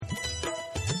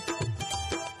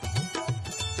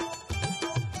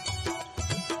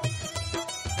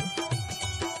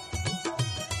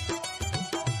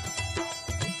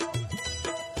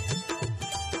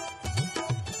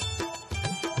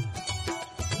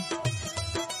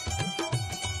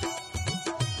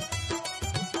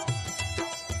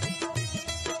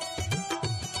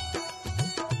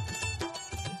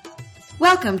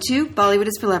Welcome to Bollywood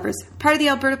is for Lovers, part of the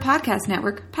Alberta Podcast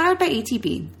Network, powered by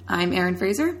ATP. I'm Erin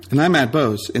Fraser. And I'm Matt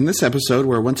Bose. In this episode,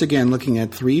 we're once again looking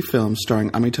at 3 films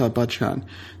starring Amitabh Bachchan,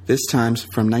 this time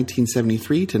from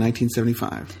 1973 to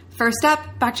 1975. First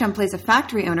up, Bachchan plays a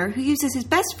factory owner who uses his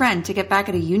best friend to get back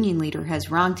at a union leader who has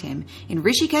wronged him in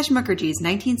Hrishikesh Mukherjee's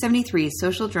 1973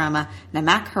 social drama,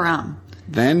 Namak Haram.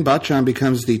 Then Bachchan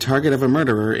becomes the target of a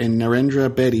murderer in Narendra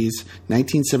Bedi's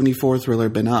 1974 thriller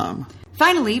Benam.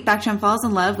 Finally, Bachchan falls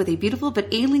in love with a beautiful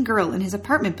but ailing girl in his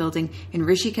apartment building in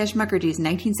Hrishikesh Mukherjee's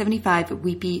 1975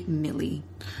 Weepy Millie.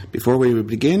 Before we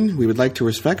begin, we would like to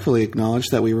respectfully acknowledge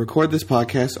that we record this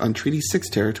podcast on Treaty 6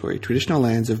 territory, traditional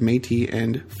lands of Métis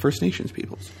and First Nations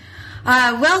peoples.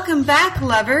 Welcome back,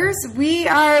 lovers. We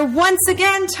are once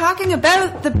again talking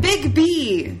about the Big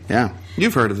B. Yeah,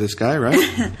 you've heard of this guy,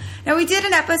 right? Now, we did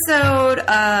an episode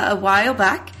a while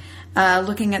back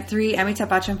looking at 3 Amitabh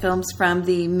Bachchan films from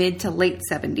the mid to late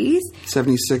 70s.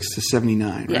 76 to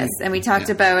 79, right? Yes, and we talked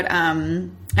about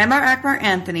M.R. Akbar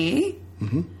Anthony,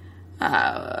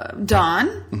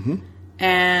 Dawn,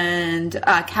 and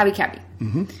Kabhi Kabhi.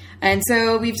 And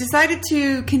so we've decided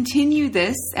to continue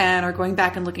this and are going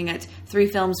back and looking at 3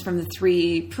 films from the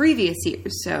 3 previous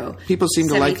years. So people seem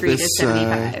to like this.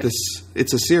 To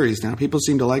it's a series now. People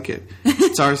seem to like it.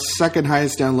 It's our second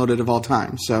highest downloaded of all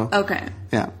time. So okay,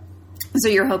 yeah. So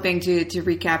you're hoping to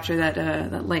recapture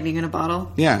that lightning in a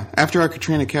bottle? Yeah, after our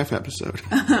Katrina Kaif episode.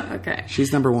 Okay.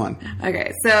 She's number 1.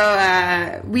 Okay,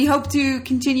 so we hope to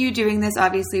continue doing this.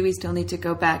 Obviously, we still need to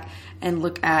go back and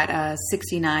look at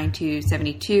 69 to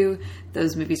 72.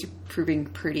 Those movies are proving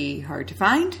pretty hard to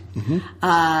find.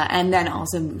 And then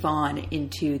also move on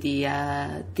into the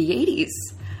 80s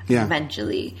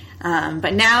eventually.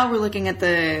 But now we're looking at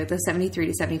the 73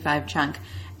 to 75 chunk.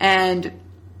 And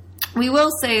we will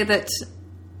say that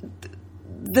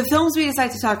the films we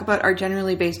decide to talk about are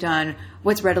generally based on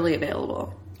what's readily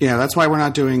available. Yeah, that's why we're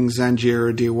not doing Zanjeer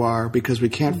or Diwar, because we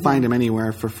can't find them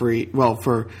anywhere for free. Well,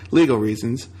 for legal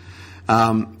reasons.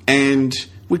 And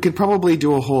we could probably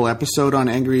do a whole episode on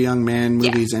Angry Young Man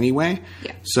movies anyway.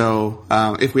 Yeah. So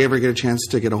if we ever get a chance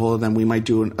to get a hold of them, we might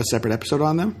do a separate episode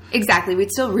on them. Exactly.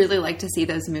 We'd still really like to see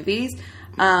those movies.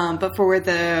 But for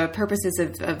the purposes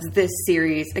of this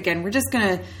series, again, we're just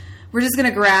gonna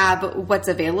grab what's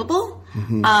available.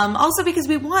 Also, because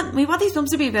we want these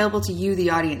films to be available to you,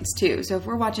 the audience, too. So if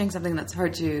we're watching something that's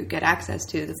hard to get access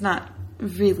to, that's not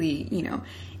really,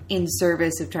 in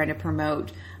service of trying to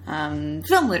promote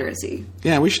film literacy.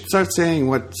 Yeah, we should start saying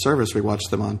what service we watch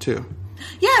them on, too.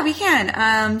 Yeah, we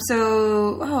can.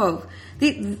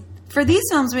 For these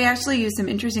films, we actually use some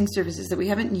interesting services that we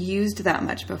haven't used that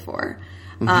much before.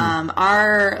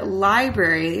 Our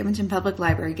library, the Edmonton Public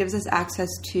Library, gives us access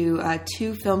to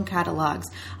 2 film catalogs.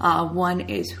 One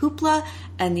is Hoopla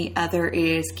and the other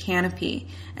is Canopy.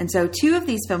 And so 2 of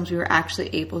these films we were actually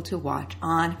able to watch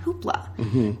on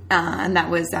Hoopla. And that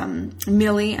was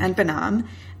Millie and Benam.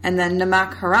 And then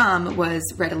Namak Haram was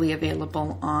readily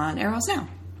available on Eros Now.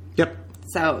 Yep.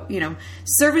 So,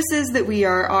 services that we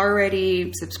are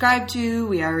already subscribed to,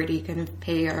 we already kind of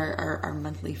pay our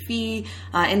monthly fee.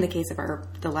 In the case of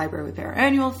the library, we pay our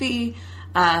annual fee.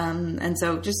 And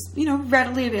so just,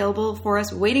 readily available for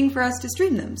us, waiting for us to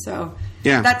stream them. So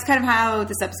that's kind of how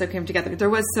this episode came together. There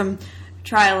was some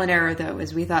trial and error, though,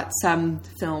 as we thought some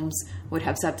films would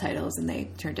have subtitles, and they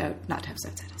turned out not to have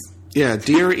subtitles. Yeah,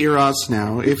 dear Eros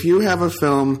Now, if you have a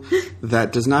film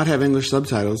that does not have English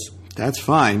subtitles, that's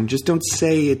fine. Just don't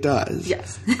say it does.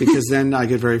 Yes. Because then I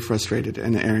get very frustrated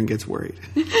and Erin gets worried.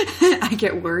 I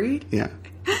get worried? Yeah.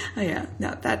 Oh, yeah.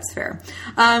 No, that's fair.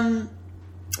 All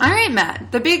right,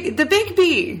 Matt. The big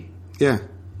B. Yeah.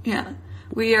 Yeah.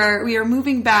 We are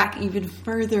moving back even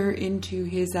further into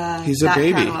his he's a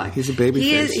baby. Catalog. He's a baby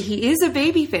face. He is a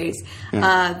baby face.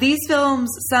 Yeah. These films,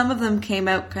 some of them came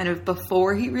out kind of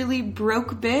before he really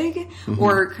broke big,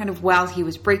 or kind of while he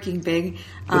was breaking big.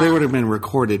 Well, they would have been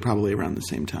recorded probably around the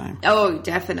same time. Oh,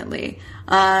 definitely.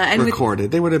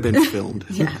 Recorded. They would have been filmed.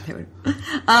 Yeah, they would.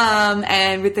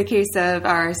 And with the case of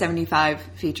our 75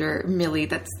 feature, Millie,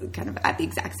 that's kind of at the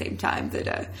exact same time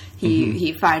that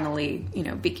he finally,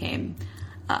 became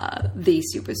the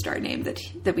superstar name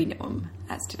that we know him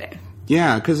as today.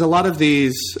 Yeah, because a lot of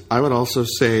these, I would also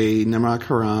say Namak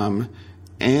Haram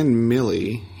and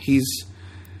Millie, he's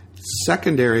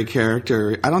secondary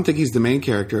character. I don't think he's the main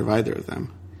character of either of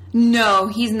them. No,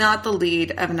 he's not the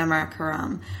lead of Namak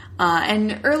Haram.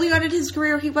 And early on in his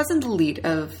career, he wasn't the lead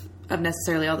of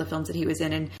necessarily all the films that he was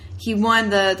in. And he won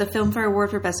the Filmfare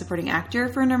Award for Best Supporting Actor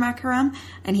for Namak Haram,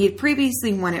 and he had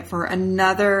previously won it for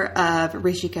another of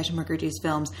Hrishikesh Mukherjee's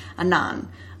films, Anand,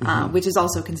 which is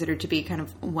also considered to be kind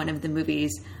of one of the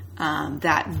movies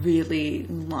that really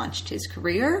launched his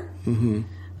career. Mm-hmm.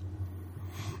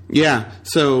 Yeah,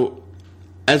 so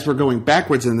as we're going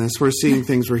backwards in this, we're seeing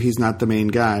things where he's not the main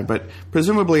guy, but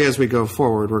presumably as we go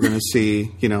forward, we're going to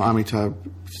see, Amitabh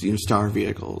star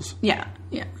vehicles. Yeah,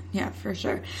 for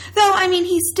sure. Though, I mean,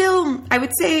 he's still, I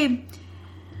would say,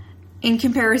 in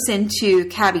comparison to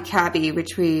Cabby Cabby,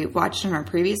 which we watched in our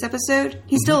previous episode,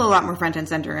 he's still a lot more front and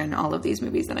center in all of these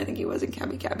movies than I think he was in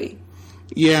Cabby Cabby.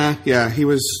 Yeah, he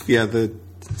was, the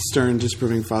stern,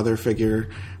 disapproving father figure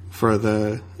for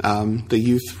the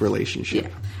youth relationship.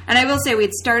 Yeah. And I will say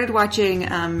we'd started watching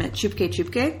Chupke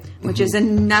Chupke, which is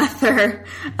another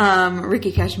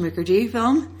Rishikesh Mukherjee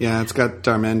film. Yeah, it's got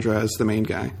Dharmendra as the main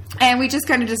guy. And we just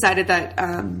kind of decided that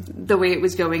the way it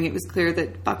was going, it was clear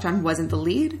that Bachchan wasn't the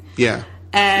lead. Yeah.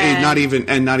 And not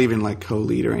even like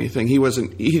co-lead or anything. He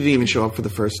didn't even show up for the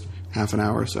first half an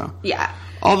hour or so. Yeah.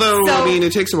 Although,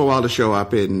 it takes him a while to show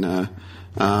up in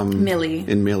Millie.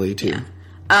 In Millie, too.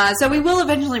 Yeah. So we will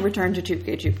eventually return to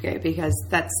Chupke Chupke because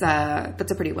that's a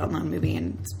pretty well-known movie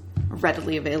and it's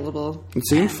readily available. It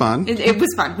seemed fun. It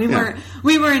was fun.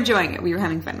 We were enjoying it. We were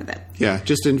having fun with it. Yeah,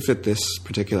 just didn't fit this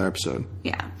particular episode.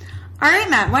 Yeah. All right,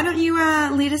 Matt. Why don't you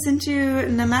lead us into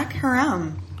Namak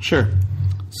Haram? Sure.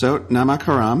 So Namak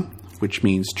Haram, which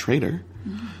means traitor,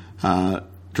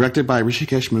 directed by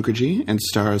Rishikesh Mukherjee and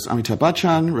stars Amitabh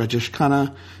Bachchan, Rajesh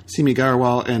Khanna, Simi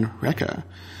Garwal, and Rekha.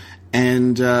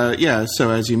 And,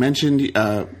 so as you mentioned,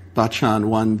 Bachchan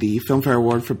won the Filmfare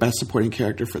Award for Best Supporting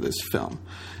Character for this film.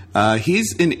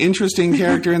 He's an interesting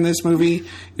character in this movie.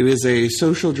 It is a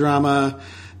social drama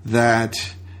that,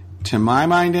 to my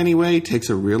mind anyway, takes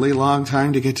a really long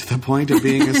time to get to the point of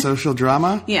being a social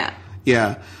drama. Yeah.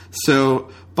 Yeah. So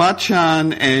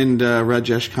Bachchan and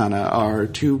Rajesh Khanna are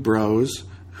two bros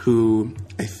who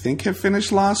I think have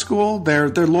finished law school. They're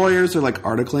lawyers. They're like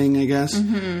articling, I guess.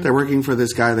 Mm-hmm. They're working for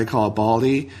this guy they call a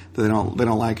baldy. They don't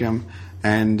like him,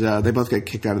 and they both get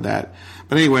kicked out of that.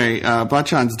 But anyway,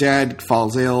 Bachchan's dad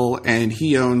falls ill, and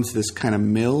he owns this kind of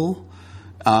mill.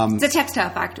 It's a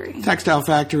textile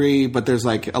factory. But there's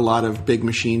like a lot of big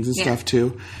machines and stuff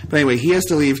too. But anyway, he has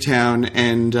to leave town,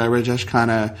 and Rajesh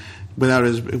Khanna, without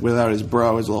his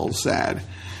bro, is a little sad.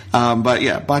 But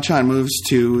yeah, Bachchan moves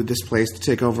to this place to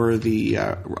take over the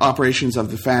operations of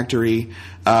the factory.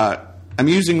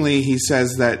 Amusingly, he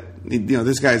says that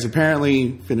this guy's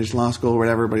apparently finished law school or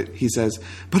whatever, but he says,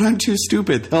 "But I'm too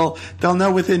stupid. They'll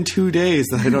know within 2 days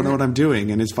that I don't know what I'm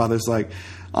doing." And his father's like,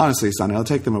 "Honestly, son, it'll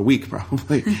take them a week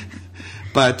probably."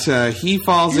 But he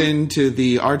falls into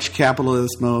the arch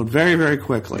capitalist mode very, very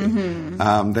quickly.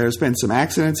 Mm-hmm. There's been some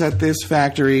accidents at this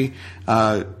factory.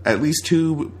 At least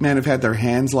 2 men have had their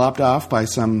hands lopped off by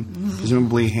some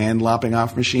presumably hand lopping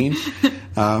off machine.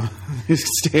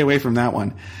 Stay away from that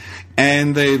one.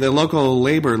 And the local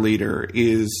labor leader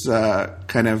is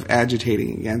kind of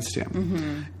agitating against him.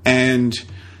 Mm-hmm. And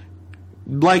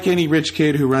like any rich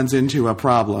kid who runs into a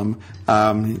problem,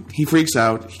 he freaks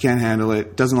out. He can't handle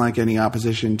it. Doesn't like any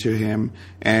opposition to him,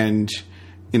 and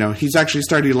he's actually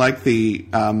starting to like the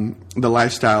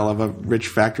lifestyle of a rich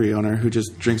factory owner who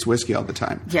just drinks whiskey all the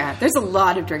time. Yeah, there's a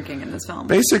lot of drinking in this film.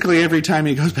 Basically, every time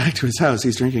he goes back to his house,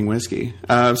 he's drinking whiskey.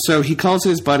 So he calls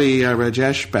his buddy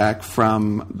Rajesh back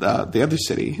from the other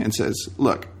city and says,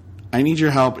 "Look, I need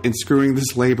your help in screwing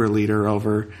this labor leader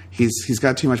over. He's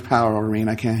got too much power over me, and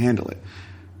I can't handle it."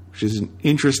 Which is an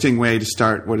interesting way to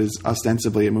start what is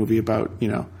ostensibly a movie about,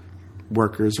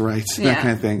 workers' rights, that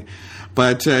kind of thing.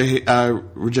 But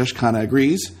Rajesh Khanna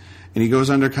agrees, and he goes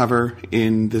undercover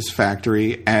in this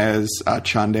factory as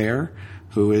Chandair,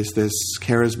 who is this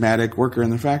charismatic worker in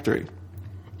the factory.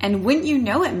 And wouldn't you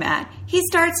know it, Matt, he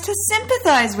starts to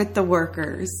sympathize with the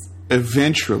workers.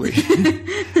 Eventually.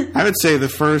 I would say the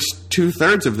first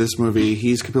 2/3 of this movie,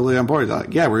 he's completely on board. He's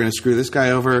like, yeah, we're going to screw this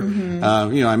guy over. Mm-hmm.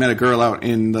 I met a girl out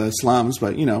in the slums,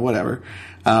 but, whatever.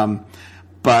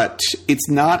 But it's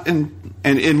not,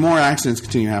 and more accidents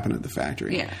continue to happen at the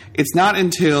factory. Yeah. It's not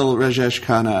until Rajesh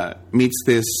Khanna meets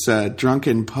this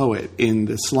drunken poet in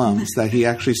the slums that he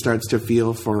actually starts to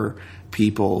feel for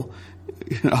people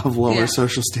of lower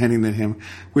social standing than him,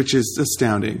 which is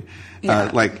astounding.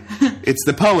 Yeah. It's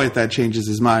the poet that changes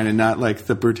his mind and not like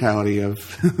the brutality of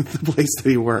the place that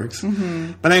he works.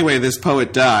 Mm-hmm. But anyway, this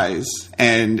poet dies,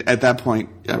 and at that point,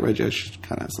 Rajesh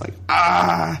kind of is like,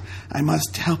 I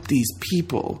must help these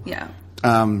people. Yeah.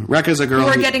 Rekha's a girl who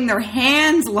are getting their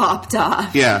hands lopped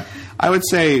off. Yeah. I would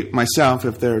say myself,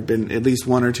 if there had been at least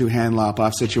 1 or 2 hand lop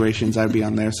off situations, I'd be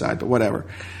on their side, but whatever.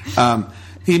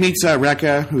 He meets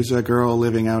Rekha, who's a girl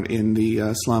living out in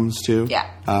the slums, too. Yeah,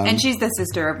 and she's the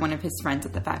sister of one of his friends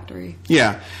at the factory.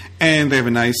 Yeah, and they have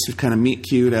a nice kind of meet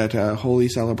cute at a holy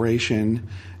celebration.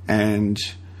 And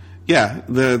yeah,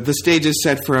 the stage is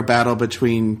set for a battle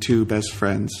between two best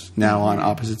friends now on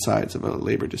opposite sides of a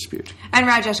labor dispute. And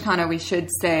Rajesh Khanna, we should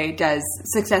say, does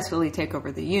successfully take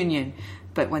over the union.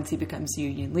 But once he becomes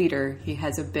union leader, he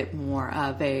has a bit more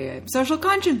of a social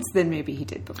conscience than maybe he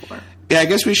did before. Yeah, I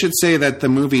guess we should say that the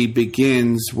movie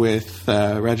begins with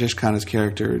Rajesh Khanna's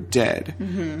character dead,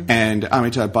 and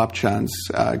Amitabh Bachchan's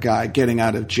guy getting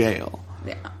out of jail.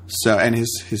 Yeah. So, and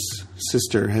his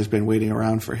sister has been waiting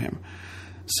around for him.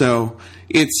 So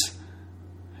it's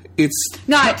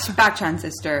not Bachchan's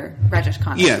sister, Rajesh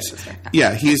Khanna's sister.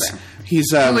 Yeah, he's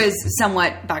who is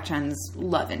somewhat Bachchan's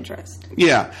love interest.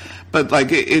 Yeah, but like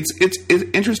it's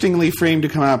interestingly framed to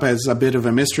come up as a bit of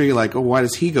a mystery. Like, oh, why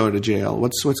does he go to jail?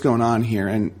 What's going on here?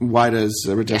 And why does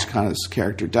Rajesh Khanna's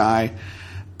character die?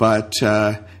 But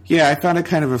I found it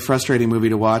kind of a frustrating movie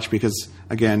to watch because,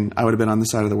 again, I would have been on the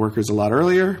side of the workers a lot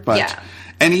earlier. But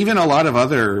and even a lot of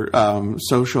other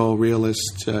social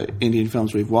realist Indian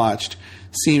films we've watched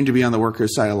seem to be on the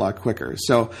workers' side a lot quicker.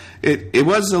 So it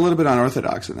was a little bit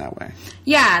unorthodox in that way.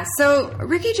 Yeah. So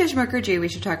Hrishikesh Mukherjee, we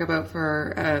should talk about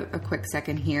for a quick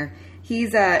second here.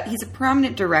 He's a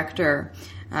prominent director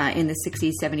in the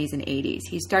 60s, 70s, and 80s.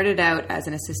 He started out as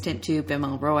an assistant to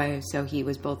Bimal Roy, so he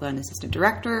was both an assistant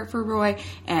director for Roy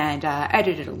and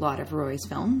edited a lot of Roy's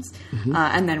films,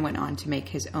 and then went on to make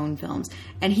his own films.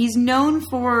 And he's known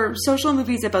for social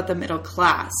movies about the middle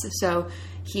class. So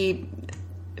he...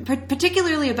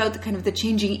 particularly about the kind of the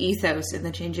changing ethos and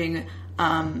the changing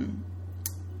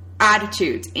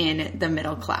attitudes in the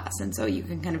middle class. And so you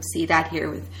can kind of see that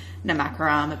here with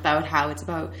Namakaram, about how it's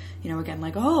about, again,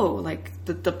 like,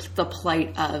 the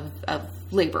plight of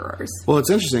laborers. Well, it's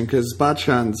interesting because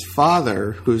Bachchan's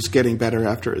father, who's getting better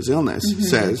after his illness,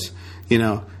 says,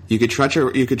 you could trust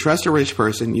a rich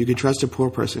person, you could trust a poor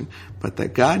person, but the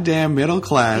goddamn middle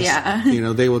class,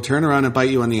 they will turn around and bite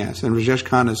you on the ass. And Rajesh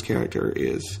Khanna's character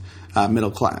is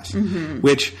middle class,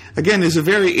 which, again, is a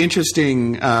very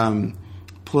interesting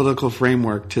political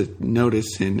framework to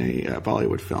notice in a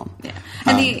Bollywood film. Yeah.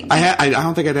 And I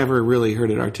don't think I'd ever really heard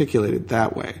it articulated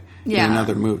that way in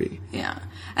another movie. Yeah.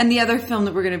 And the other film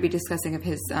that we're going to be discussing of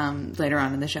his later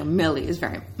on in the show, Millie, is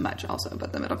very much also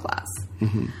about the middle class.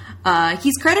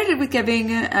 He's credited with giving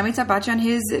Amitabh Bachchan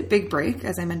his big break,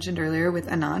 as I mentioned earlier, with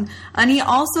Anand. And he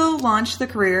also launched the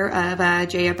career of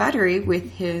Jaya Bhattari with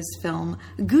his film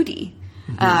Goody,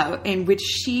 in which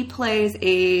she plays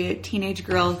a teenage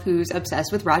girl who's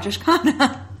obsessed with Rajesh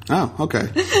Khanna. Oh, okay.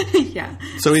 Yeah.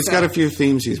 So he's got a few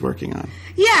themes he's working on.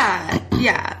 Yeah.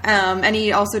 And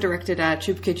he also directed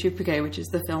Chupke Chupke, which is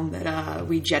the film that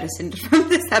we jettisoned from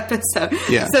this episode.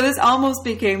 Yeah. So this almost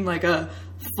became like a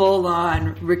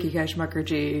full-on Hrishikesh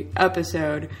Mukherjee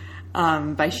episode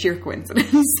by sheer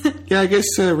coincidence. Yeah, I guess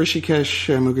Hrishikesh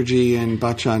Mukherjee and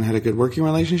Bachchan had a good working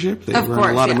relationship. They were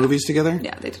in a lot of movies together.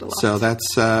 Yeah, they did a lot. So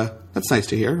that's nice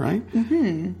to hear, right?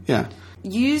 Yeah.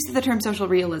 Used the term social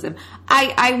realism.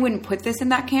 I wouldn't put this in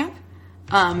that camp.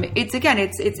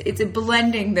 It's a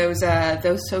blending those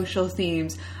social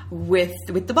themes with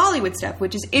the Bollywood stuff,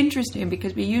 which is interesting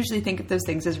because we usually think of those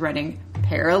things as running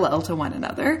parallel to one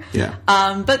another. Yeah.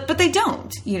 But they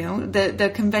don't.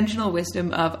 The conventional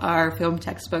wisdom of our film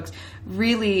textbooks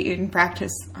really, in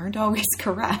practice, aren't always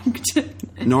correct.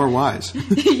 Nor wise.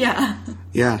 Yeah.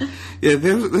 Yeah.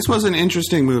 This was an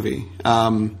interesting movie.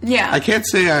 I can't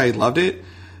say I loved it,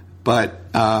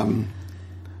 but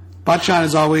Bachchan,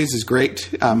 as always, is great.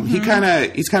 He's kind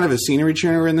of a scenery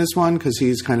churner in this one because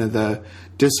he's kind of the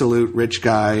dissolute rich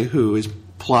guy who is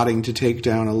plotting to take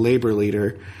down a labor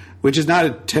leader, which is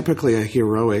not typically a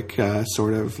heroic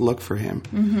sort of look for him.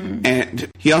 And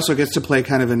he also gets to play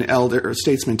kind of an elder or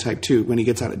statesman type too when he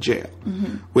gets out of jail,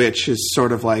 which is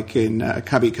sort of like in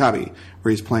Kabhi Kabhi,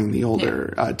 where he's playing the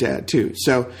older dad too.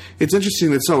 So it's interesting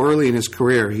that so early in his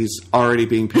career he's already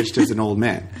being pitched as an old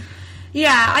man.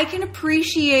 Yeah, I can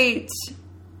appreciate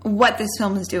what this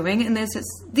film is doing, and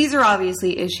these are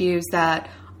obviously issues that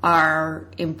are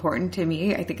important to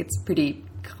me. I think it's pretty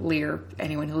clear,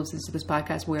 anyone who listens to this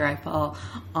podcast, where I fall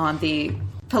on the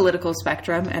political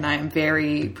spectrum, and I am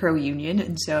very pro-union,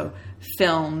 and so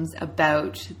films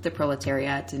about the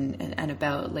proletariat and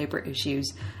about labor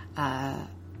issues are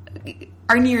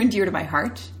near and dear to my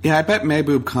heart. Yeah, I bet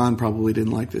Mehboob Khan probably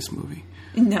didn't like this movie.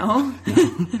 No.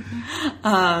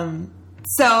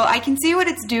 So I can see what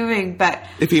it's doing, but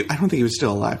I don't think he was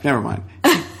still alive. Never mind.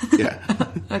 Yeah.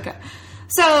 Okay.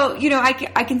 So,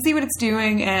 I can see what it's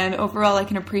doing, and overall I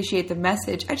can appreciate the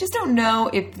message. I just don't know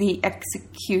if the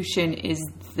execution is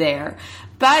there.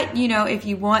 But, if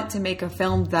you want to make a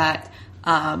film that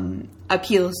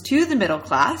appeals to the middle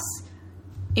class,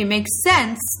 it makes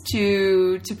sense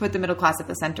to put the middle class at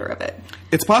the center of it.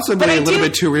 It's possibly a little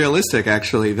bit too realistic,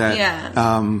 actually, that,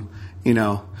 you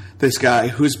know, this guy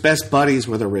whose best buddies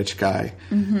with a rich guy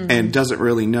and doesn't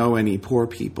really know any poor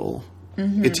people.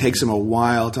 It takes him a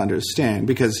while to understand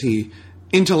because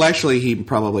intellectually he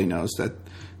probably knows that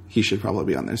he should probably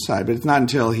be on their side, but it's not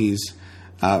until he's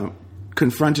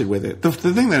confronted with it. The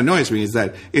thing that annoys me is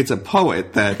that it's a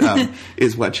poet that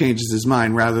is what changes his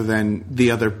mind rather than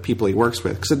the other people he works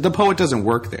with. Because the poet doesn't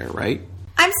work there, right?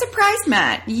 I'm surprised,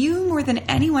 Matt. You, more than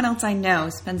anyone else I know,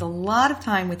 spends a lot of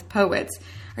time with poets.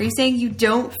 Are you saying you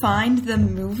don't find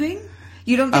them moving?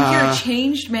 You don't think you're a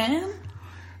changed man?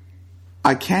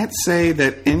 I can't say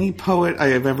that any poet I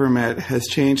have ever met has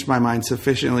changed my mind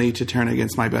sufficiently to turn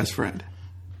against my best friend.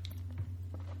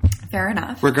 Fair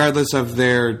enough. Regardless of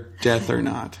their death or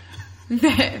not.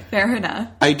 Fair enough.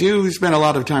 I do spend a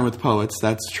lot of time with poets,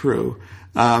 that's true.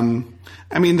 I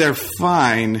mean, they're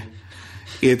fine.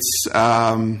 It's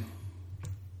more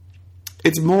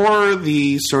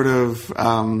the sort of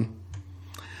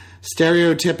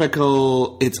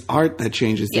stereotypical, it's art that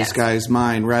changes this guy's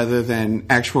mind rather than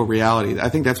actual reality. I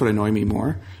think that's what annoyed me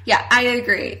more. Yeah, I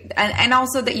agree. And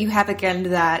also that you have,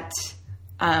 again, that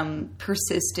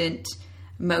persistent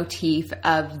motif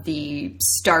of the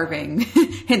starving,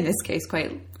 in this case,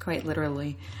 quite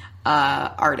literally,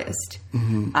 artist.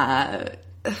 Where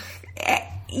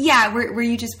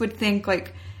you just would think,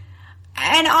 like,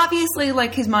 and obviously,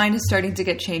 like, his mind is starting to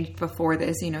get changed before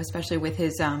this, you know, especially with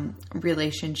his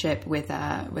relationship with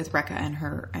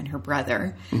Rekha and her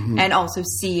brother, and also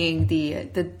seeing the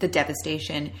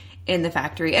devastation in the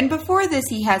factory. And before this,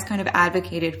 he has kind of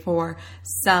advocated for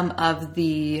some of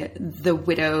the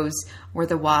widows or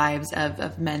the wives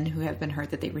of men who have been hurt,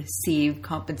 that they receive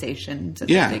compensation so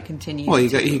that they continue. Well,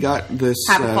 he got this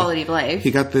have a quality of life.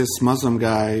 He got this Muslim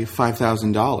guy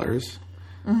 $5,000.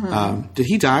 Did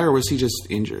he die or was he just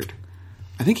injured?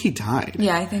 I think he died.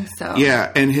 Yeah, I think so.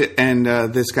 Yeah, and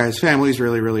this guy's family is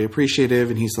really, really appreciative,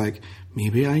 and he's like,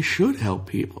 maybe I should help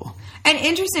people. And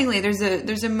interestingly,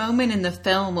 there's a moment in the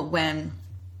film when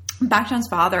Bachchan's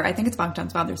father, I think it's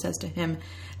Bachchan's father, says to him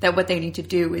that what they need to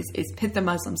do is pit the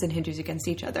Muslims and Hindus against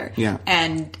each other,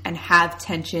 and have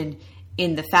tension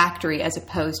in the factory as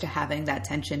opposed to having that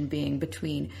tension being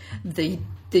between the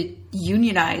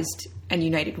unionized and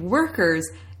united workers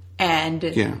and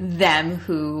them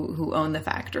who own the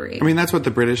factory. I mean, that's what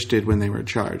the British did when they were in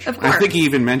charge. Of course. I think he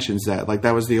even mentions that. Like,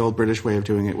 that was the old British way of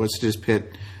doing it, was to just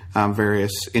pit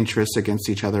various interests against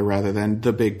each other rather than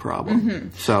the big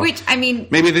problem. So, which, I mean,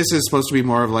 maybe this is supposed to be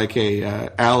more of like a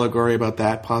allegory about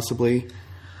that, possibly.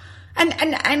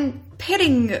 And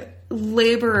pitting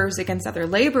laborers against other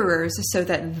laborers so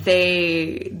that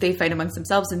they fight amongst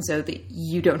themselves, and so that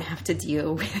you don't have to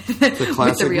deal with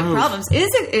the real problems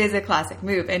is a classic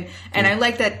move. And I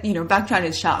like that, you know, Bachchan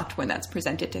is shocked when that's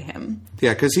presented to him.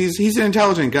 Yeah, because he's an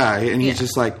intelligent guy, and he's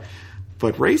just like,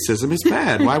 but racism is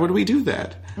bad. Why would we do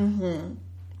that?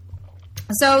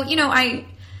 So, you know, I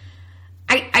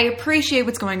appreciate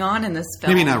what's going on in this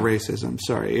film. Maybe not racism.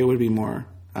 Sorry, it would be more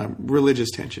religious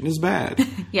tension is bad.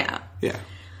 Yeah. Yeah.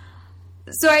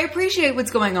 So I appreciate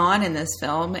what's going on in this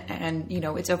film, and, you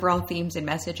know, its overall themes and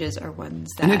messages are ones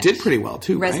that... And it did pretty well,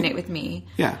 too, resonate with me.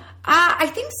 Yeah. I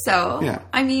think so. Yeah.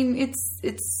 I mean,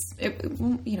 it,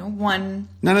 you know, won...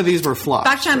 None of these were flops.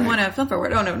 Bachchan won a film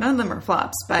award. Oh, no, none of them are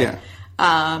flops, but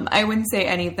I wouldn't say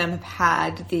any of them have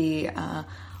had the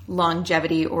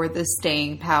longevity or the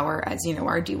staying power as, you know,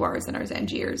 our Diwars and our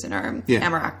Zanjeers and our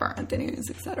Amar Akbar Anthonys,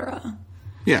 etc.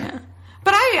 Yeah.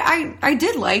 But I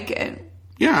did like it.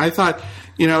 Yeah, I thought,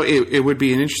 you know, it would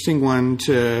be an interesting one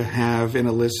to have in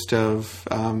a list of,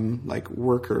 like,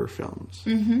 worker films.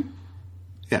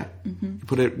 Yeah.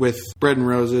 Put it with Bread and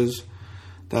Roses.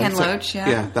 Ken Loach,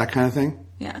 Yeah, that kind of thing.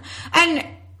 Yeah. And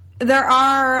there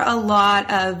are a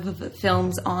lot of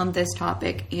films on this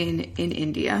topic in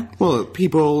India. Well,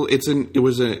 people, it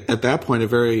was at that point a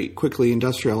very quickly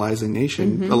industrializing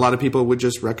nation. A lot of people would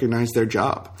just recognize their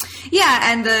job.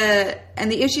 Yeah,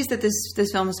 and the issues that this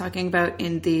film is talking about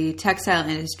in the textile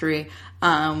industry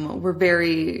were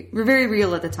very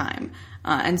real at the time.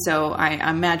 And so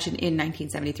I imagine in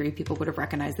 1973 people would have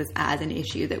recognized this as an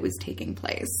issue that was taking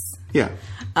place. Yeah.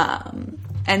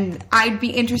 And I'd be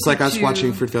interested. It's like us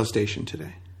watching Fruitvale Station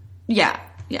today. Yeah.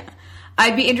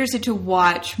 I'd be interested to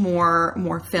watch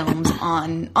more films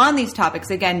on these topics,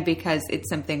 again, because it's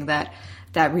something that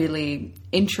really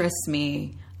interests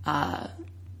me,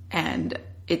 and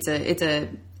it's a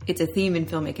theme in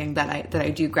filmmaking that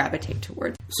I do gravitate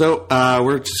towards. So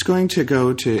we're just going to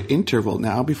go to interval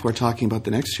now before talking about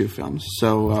the next two films.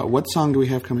 So what song do we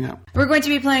have coming up? We're going to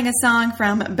be playing a song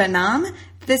from Banam.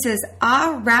 This is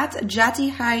A Rat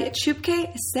Jati Hai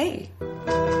Chupke Se.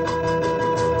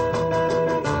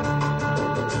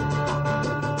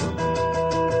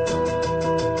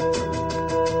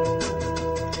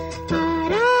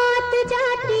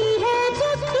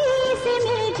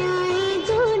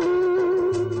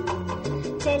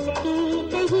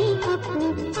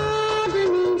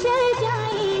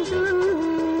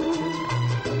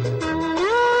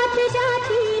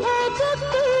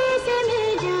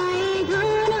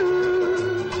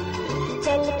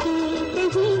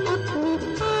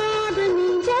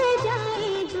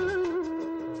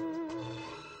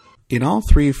 In all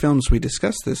three films we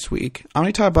discussed this week,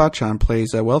 Amitabh Bachchan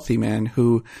plays a wealthy man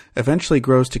who eventually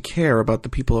grows to care about the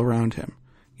people around him.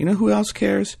 You know who else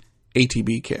cares?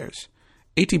 ATB Cares.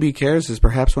 ATB Cares is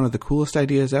perhaps one of the coolest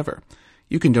ideas ever.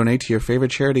 You can donate to your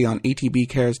favorite charity on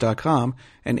atbcares.com,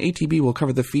 and ATB will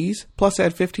cover the fees, plus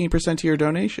add 15% to your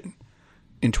donation.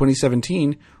 In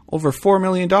 2017, over $4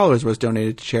 million was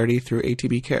donated to charity through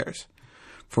ATB Cares.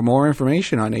 For more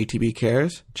information on ATB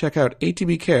Cares, check out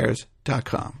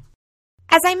atbcares.com.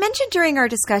 As I mentioned during our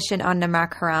discussion on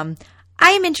Namak Haram,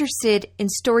 I am interested in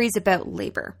stories about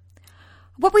labor.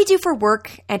 What we do for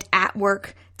work and at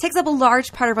work takes up a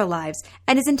large part of our lives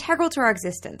and is integral to our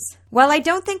existence. While I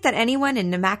don't think that anyone in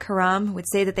Namak Haram would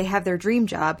say that they have their dream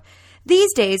job,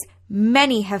 these days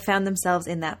many have found themselves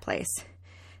in that place.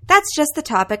 That's just the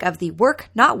topic of the Work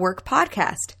Not Work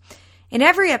podcast. In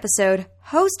every episode,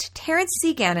 host Terrence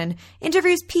C. Gannon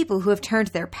interviews people who have turned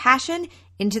their passion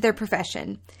into their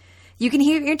profession. You can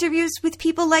hear interviews with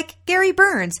people like Gary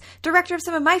Burns, director of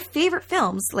some of my favorite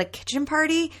films like Kitchen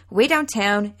Party, Way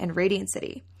Downtown, and Radiant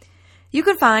City. You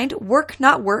can find Work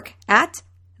Not Work at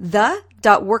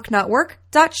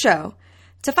the.worknotwork.show.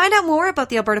 To find out more about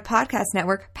the Alberta Podcast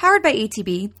Network, powered by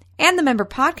ATB, and the member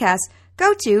podcasts,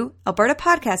 go to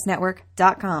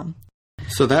albertapodcastnetwork.com.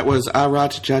 So that was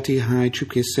Arat Jati Hai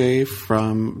Chupke Se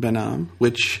from Benam,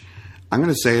 which I'm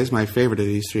going to say is my favorite of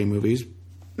these three movies.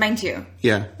 Mine too.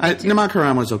 Yeah. Namak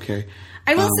Haram was okay.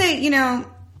 I will say,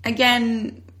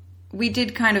 again, we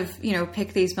did kind of,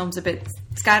 pick these films a bit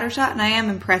scattershot, and I am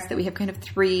impressed that we have kind of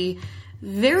three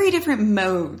very different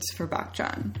modes for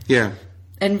Bachchan. Yeah.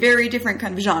 And very different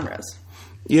kind of genres.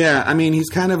 Yeah, I mean, he's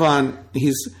kind of a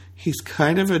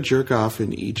jerk off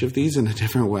in each of these in a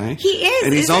different way. He is,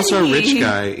 and he's also a rich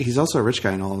guy. He's also a rich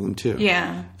guy in all of them too.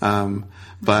 Yeah.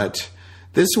 But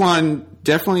this one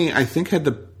definitely, I think, had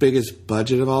the biggest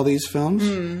budget of all these films.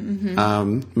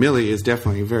 Mm-hmm. Millie is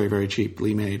definitely very, very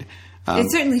cheaply made.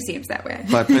 It certainly seems that way.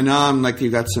 But Benam,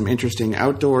 you've got some interesting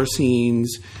outdoor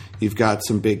scenes. You've got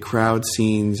some big crowd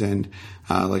scenes and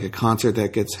a concert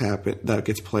that gets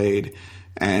played.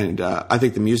 And I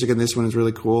think the music in this one is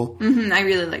really cool. Mm-hmm. I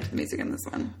really liked the music in this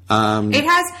one. It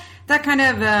has that kind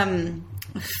of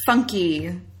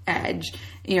funky edge.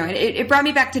 It brought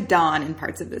me back to Dawn in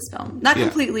parts of this film. Not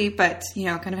completely, but,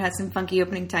 kind of had some funky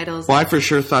opening titles. Well, I for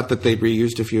sure thought that they'd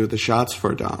reused a few of the shots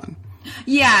for Dawn.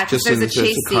 Yeah, just there's a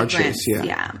chase car sequence. Chase,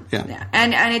 yeah.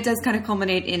 And it does kind of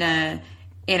culminate in a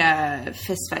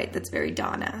fist fight that's very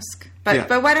Dawn-esque. But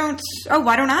why don't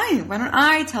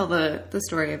I tell the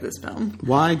story of this film?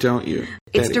 Why don't you?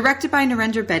 It's directed by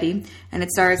Narendra Bedi, and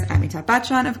it stars Amitabh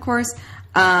Bachchan, of course,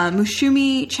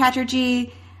 Mushumi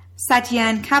Chatterjee,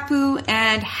 Satyan Kapu,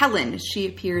 and Helen. She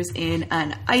appears in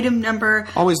an item number.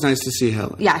 Always nice to see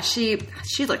Helen. Yeah, she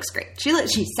looks great.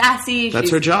 She's sassy. That's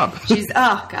her job. She's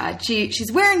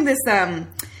wearing this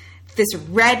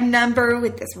red number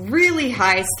with this really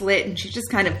high slit, and she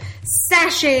just kind of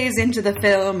sashays into the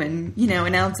film and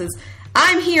announces,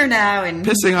 "I'm here now," and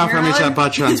pissing off Amitabh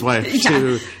Bachchan's wife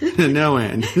to no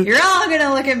end. You're all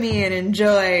gonna look at me and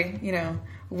enjoy,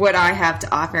 what I have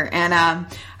to offer. And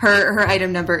her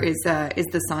item number is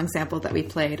the song sample that we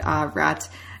played, Rat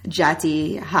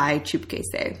Jati Hai Chupke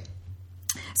Se.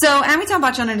 So Amitabh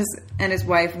Bachchan and his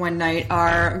wife one night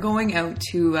are going out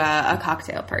to a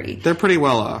cocktail party. They're pretty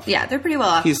well off. Yeah, they're pretty well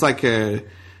off. He's like a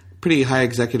pretty high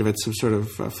executive at some sort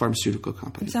of pharmaceutical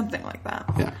company. Something like that.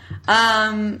 Yeah.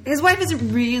 His wife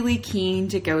isn't really keen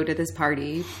to go to this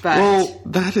party, but... Well,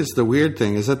 that is the weird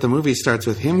thing, is that the movie starts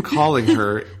with him calling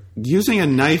her... using a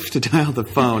knife to dial the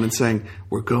phone and saying,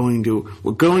 we're going to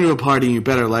a party and you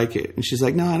better like it. And she's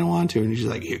like, no, I don't want to. And she's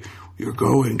like, you're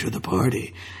going to the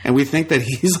party. And we think that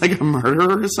he's like a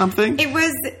murderer or something. It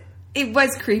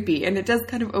was creepy, and it does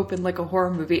kind of open like a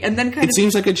horror movie. And then it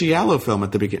seems like a Giallo film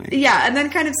at the beginning. Yeah, and then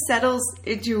kind of settles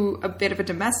into a bit of a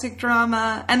domestic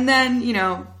drama. And then,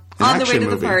 on the way to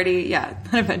the party,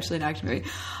 eventually an action movie.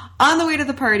 On the way to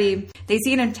the party, they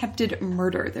see an attempted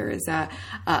murder. There is a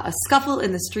scuffle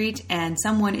in the street, and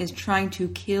someone is trying to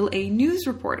kill a news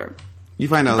reporter. You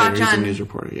find out later he's a news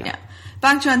reporter, yeah.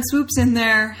 Bachchan swoops in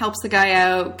there, helps the guy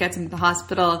out, gets him to the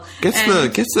hospital. Gets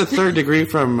the third degree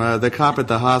from the cop at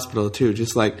the hospital, too.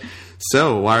 Just like,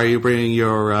 so, why are you bringing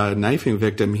your knifing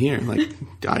victim here? Like,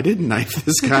 I didn't knife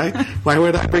this guy. Why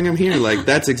would I bring him here? Like,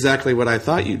 that's exactly what I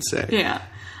thought you'd say. Yeah.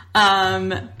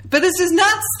 But this does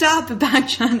not stop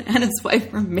Bachchan and his wife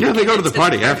from making it. Yeah, they go to the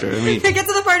party after. I mean, they get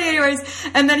to the party anyways,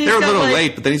 and then they're a little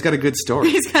late, but then he's got a good story.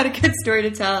 He's got a good story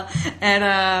to tell,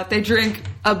 and they drink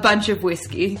a bunch of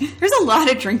whiskey. There's a lot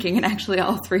of drinking in actually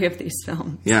all three of these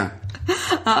films. Yeah,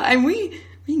 and we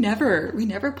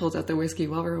never pulled out the whiskey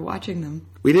while we were watching them.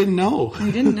 We didn't know.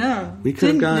 We didn't know. We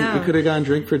could have gone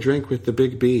drink for drink with the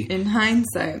big B. In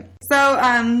hindsight. So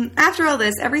after all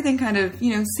this, everything kind of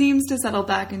seems to settle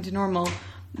back into normal,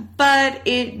 but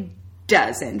it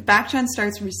doesn't. Bachchan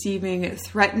starts receiving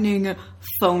threatening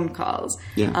phone calls,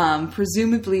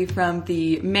 presumably from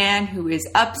the man who is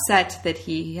upset that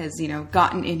he has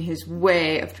gotten in his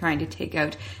way of trying to take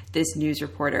out this news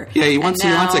reporter. Yeah, he wants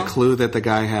a clue that the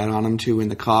guy had on him too in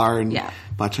the car, and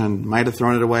Bachchan might have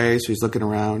thrown it away, so he's looking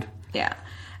around. Yeah.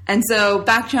 And so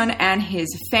Bachchan and his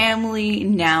family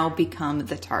now become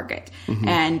the target. Mm-hmm.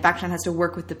 And Bachchan has to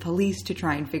work with the police to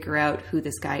try and figure out who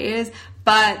this guy is.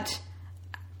 But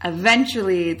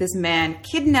eventually this man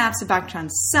kidnaps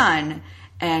Bachchan's son,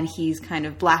 and he's kind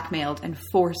of blackmailed and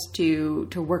forced to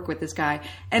work with this guy.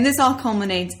 And this all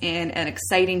culminates in an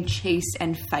exciting chase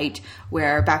and fight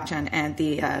where Bachchan and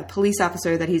the police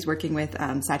officer that he's working with,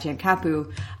 Satyan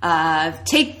Kapu,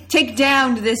 take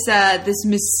down this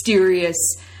mysterious,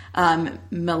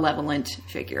 malevolent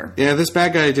figure. Yeah, this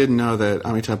bad guy didn't know that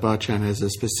Amitabh Bachchan has a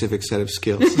specific set of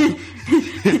skills.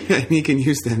 And he can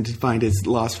use them to find his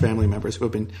lost family members who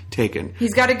have been taken.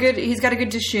 He's got a good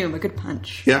dishoom, a good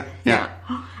punch. Yeah.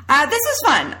 This is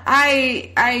fun.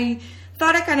 I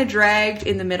thought I kind of dragged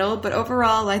in the middle, but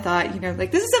overall I thought,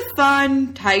 this is a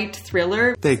fun, tight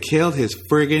thriller. They killed his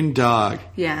friggin' dog.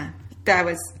 Yeah, that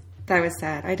was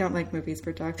sad. I don't like movies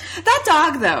for dogs. That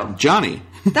dog, though. Johnny.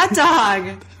 That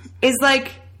dog is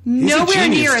nowhere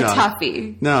near a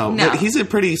toughie. No, but he's a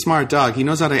pretty smart dog. He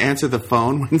knows how to answer the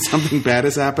phone when something bad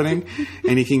is happening,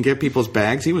 and he can get people's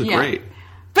bags. He was great.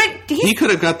 But he could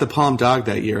have got the Palm Dog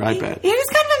that year, I bet. He was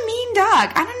kind of a mean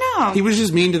dog. I don't know. He was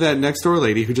just mean to that next door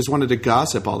lady who just wanted to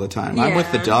gossip all the time. Yeah. I'm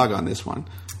with the dog on this one.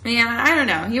 Yeah, I don't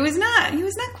know. He was not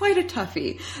quite a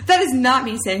toughie. That is not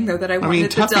me saying, though, that I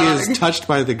wanted the dog. Tuffy is touched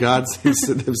by the gods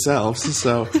themselves.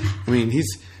 So,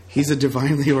 he's a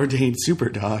divinely ordained super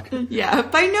dog. Yeah,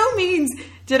 by no means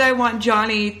did I want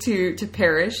Johnny to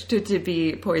perish, to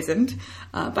be poisoned.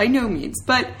 By no means.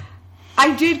 But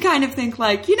I did kind of think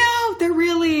they're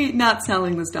really not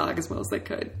selling this dog as well as they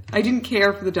could. I didn't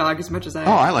care for the dog as much as I...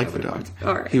 Oh, I like the dog.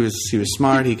 All right. He was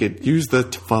smart. He could use the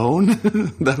phone.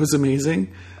 That was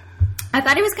amazing. I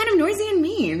thought he was kind of noisy and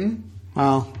mean.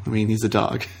 Well, he's a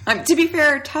dog. To be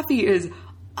fair, Tuffy is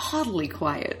oddly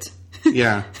quiet.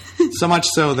 Yeah. So much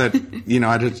so that,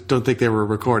 I just don't think they were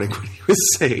recording what he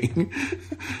was saying.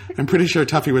 I'm pretty sure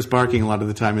Tuffy was barking a lot of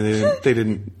the time, and they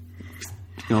didn't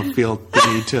feel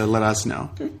the need to let us know.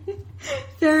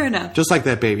 Fair enough. Just like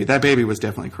that baby. That baby was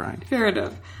definitely crying. Fair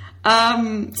enough.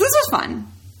 So this was fun.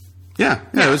 Yeah,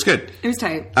 it was good. It was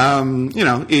tight.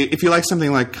 If you like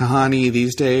something like Kahani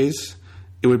these days,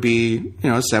 it would be,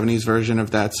 a 70s version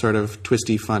of that sort of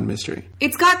twisty, fun mystery.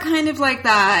 It's got kind of like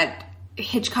that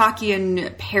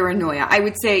Hitchcockian paranoia, I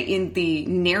would say, in the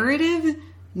narrative,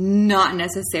 not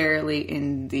necessarily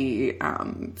in the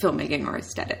filmmaking or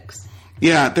aesthetics.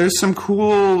 Yeah, there's some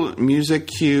cool music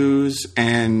cues,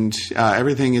 and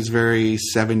everything is very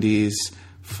 70s,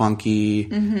 funky,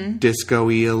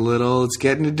 disco-y a little. It's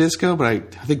getting to disco, but I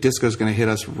think disco's going to hit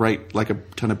us right like a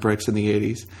ton of bricks in the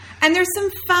 80s. And there's some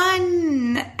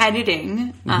fun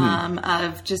editing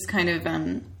of just kind of...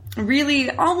 really,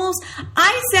 almost,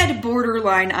 I said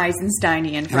borderline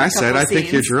Eisensteinian for a couple scenes. I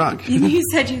think you're drunk. You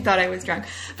said you thought I was drunk.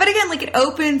 But again, it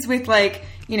opens with,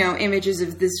 images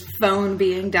of this phone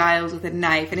being dialed with a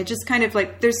knife. And it just kind of,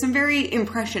 there's some very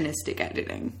impressionistic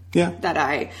editing. Yeah.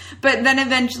 But then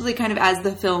eventually, kind of as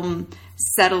the film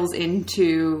settles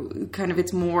into kind of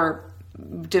its more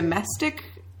domestic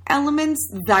elements,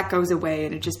 that goes away.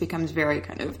 And it just becomes very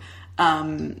kind of...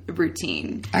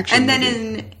 routine. Action and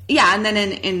movie. then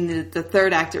in the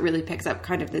third act, it really picks up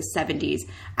kind of this 70s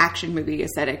action movie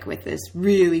aesthetic with this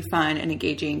really fun and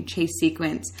engaging chase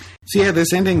sequence. So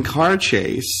this ending car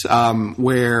chase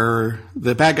where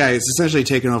the bad guy is essentially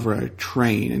taking over a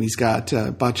train, and he's got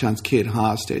Bachchan's kid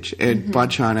hostage, and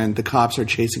Bachchan and the cops are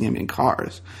chasing him in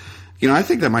cars. I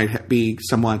think that might be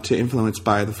somewhat influenced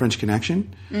by The French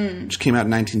Connection, which came out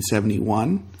in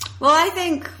 1971. Well, I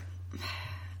think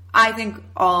I think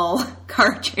all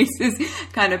car chases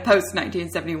kind of post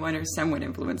 1971 are somewhat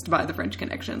influenced by the French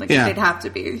Connection. Like they'd have to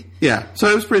be. Yeah. So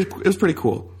it was pretty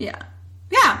cool. Yeah.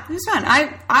 Yeah, it was fun.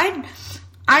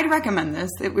 I'd recommend this.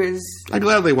 It was. I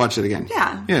gladly watch it again.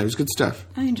 Yeah. Yeah, it was good stuff.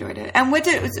 I enjoyed it. And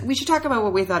we should talk about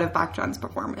what we thought of Bachchan's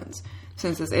performance,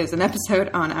 since this is an episode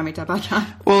on Amitabh Bachchan.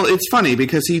 Well, it's funny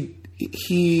because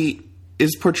he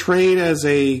is portrayed as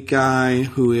a guy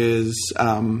who is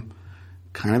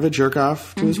kind of a jerk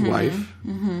off to his wife.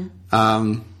 Mm-hmm.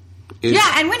 And when he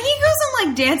goes and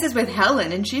like dances with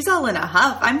Helen and she's all in a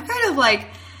huff, I'm kind of like,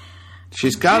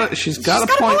 she's got a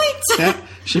point. Yeah,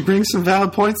 she brings some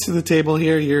valid points to the table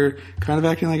here. You're kind of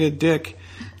acting like a dick.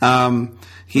 We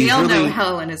all know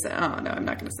Helen is. Oh no, I'm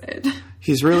not going to say it.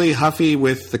 He's really huffy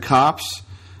with the cops.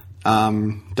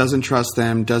 Doesn't trust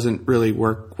them. Doesn't really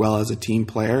work well as a team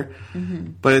player.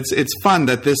 Mm-hmm. But it's fun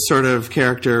that this sort of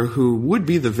character, who would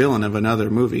be the villain of another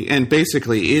movie and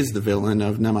basically is the villain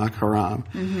of Namak Haram,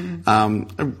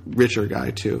 a richer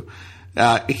guy too.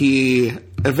 He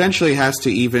eventually has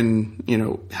to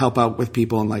even, help out with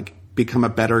people and like become a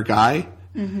better guy.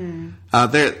 Mm-hmm.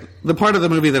 The part of the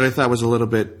movie that I thought was a little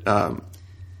bit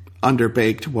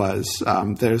underbaked was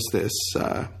there's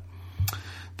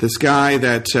this guy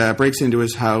that breaks into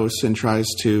his house and tries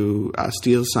to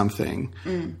steal something.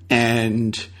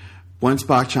 And once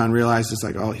Bachchan realizes,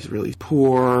 like, oh, he's really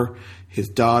poor, his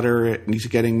daughter, and he's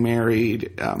getting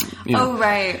married.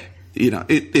 Right.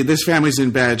 This family's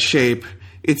in bad shape.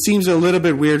 It seems a little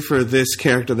bit weird for this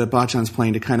character that Bachchan's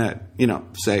playing to kind of,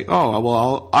 say, oh,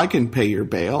 well, I can pay your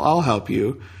bail. I'll help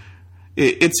you.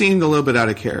 It seemed a little bit out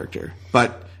of character.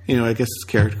 But, I guess it's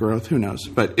character growth. Who knows?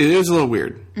 But it is a little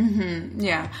weird. Mm-hmm.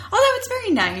 Yeah. Although it's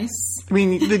very nice. I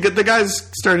mean, the guy's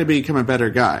starting to become a better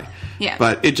guy. Yeah.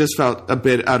 But it just felt a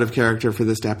bit out of character for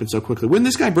this to happen so quickly. When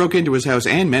this guy broke into his house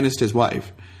and menaced his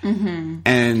wife. Mm-hmm.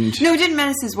 And... No, he didn't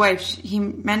menace his wife. He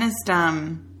menaced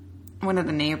one of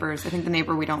the neighbors. I think the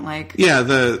neighbor we don't like. Yeah,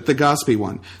 the gossipy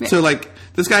one. Yeah. So,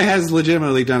 this guy has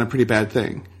legitimately done a pretty bad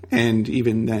thing. And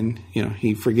even then,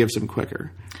 he forgives him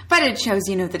quicker. But it shows,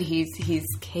 that he's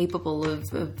capable of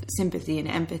sympathy and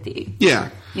empathy. Yeah.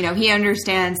 He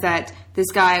understands that this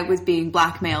guy was being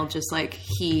blackmailed just like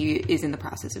he is in the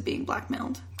process of being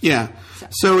blackmailed. Yeah.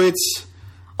 So it's...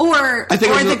 Or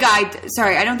the guy...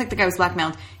 Sorry, I don't think the guy was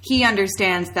blackmailed. He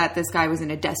understands that this guy was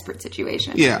in a desperate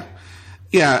situation. Yeah.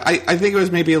 Yeah, I think it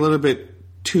was maybe a little bit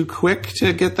too quick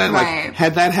to get that. Right. Like,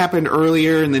 had that happened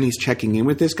earlier and then he's checking in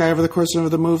with this guy over the course of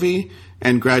the movie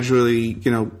and gradually,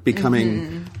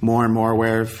 becoming more and more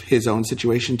aware of his own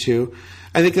situation too,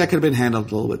 I think that could have been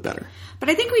handled a little bit better. But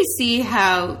I think we see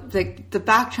how the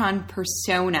Bachchan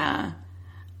persona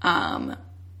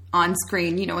on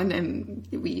screen, and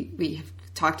we have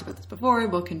talked about this before,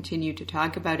 we'll continue to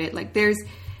talk about it. Like, there's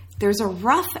a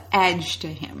rough edge to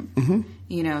him. Mm-hmm.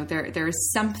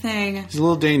 There's something... He's a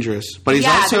little dangerous, but he's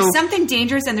also... there's something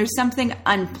dangerous and there's something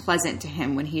unpleasant to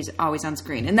him when he's always on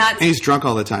screen. And he's drunk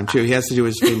all the time, too. He has to do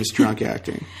his famous drunk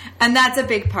acting. And that's a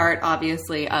big part,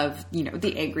 obviously, of,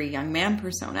 the angry young man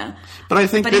persona. But I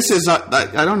think this is...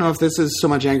 I don't know if this is so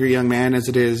much angry young man as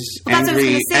it is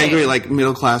angry, like,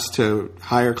 middle-class to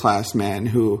higher-class man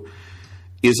who...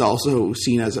 is also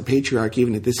seen as a patriarch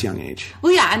even at this young age.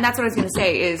 Well, yeah, and that's what I was going to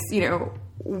say is,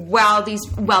 while these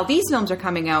films are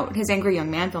coming out, his Angry Young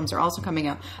Man films are also coming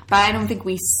out. But I don't think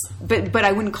but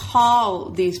I wouldn't call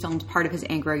these films part of his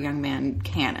Angry Young Man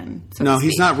canon. No,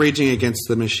 he's not raging against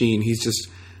the machine. He's just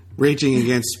raging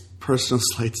against personal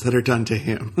slights that are done to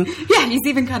him. Yeah, he's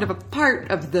even kind of a part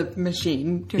of the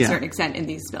machine to a certain extent in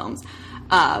these films.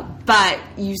 But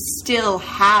you still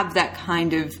have that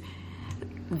kind of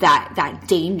that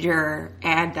danger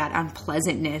and that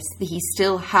unpleasantness. He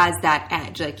still has that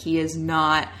edge. Like, he is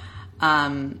not...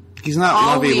 he's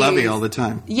not lovey-lovey all the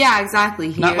time. Yeah, exactly.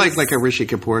 Not like a Rishi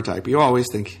Kapoor type. You always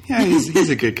think, yeah, he's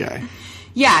a good guy.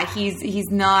 Yeah, he's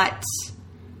not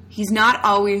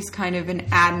always kind of an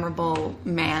admirable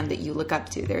man that you look up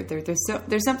to.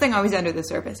 There's something always under the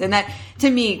surface. And that, to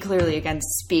me, clearly, again,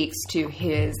 speaks to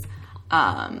his...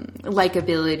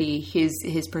 likability,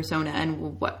 his persona,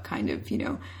 and what kind of,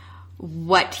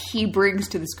 what he brings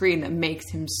to the screen that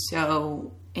makes him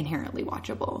so inherently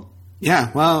watchable. Yeah,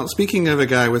 well, speaking of a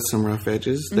guy with some rough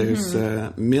edges, there's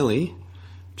Millie,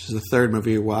 which is the third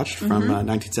movie we watched from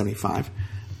 1975.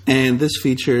 And this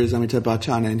features Amitabh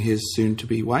Bachchan and his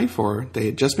soon-to-be wife, or they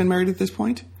had just been married at this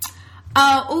point?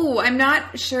 I'm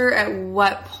not sure at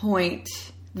what point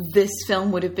this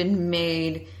film would have been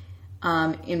made...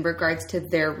 in regards to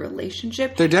their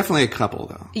relationship. They're definitely a couple,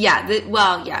 though. Yeah,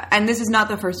 yeah. And this is not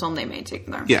the first film they made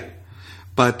together. Yeah.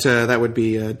 But that would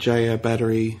be Jaya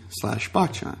Battery /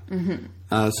 Bachchan. Mm-hmm.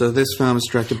 So this film is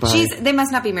directed by... They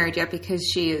must not be married yet because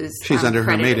she's under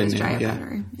her maiden name.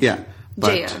 Jaya Yeah.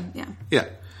 Jaya, yeah. Yeah.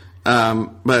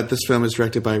 But this film is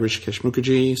directed by Rishikesh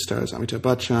Mukherjee, stars Amitabh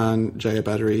Bachchan, Jaya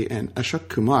Bhattari, and Ashok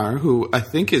Kumar, who I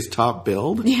think is top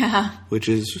billed. Yeah. Which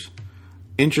is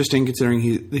interesting considering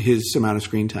his amount of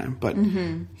screen time. But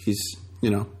he's,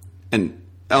 an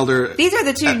elder... These are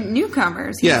the two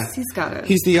newcomers.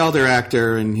 He's the elder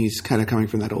actor, and he's kind of coming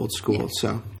from that old school,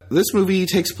 so... This movie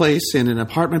takes place in an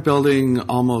apartment building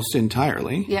almost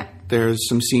entirely. Yeah. There's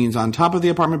some scenes on top of the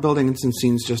apartment building and some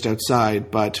scenes just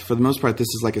outside, but for the most part, this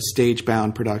is like a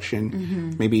stage-bound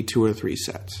production, maybe 2 or 3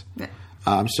 sets. Yeah.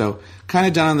 So kind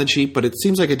of done on the cheap, but it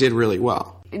seems like it did really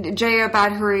well. Jaya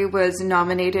Bhattari was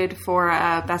nominated for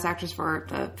Best Actress for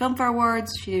the Filmfare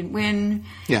Awards. She didn't win.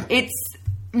 Yeah. It's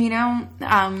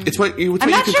it's what you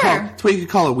could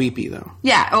call a weepy, though.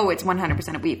 Yeah. Oh, it's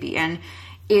 100% a weepy, and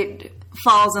it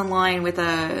falls in line with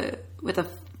a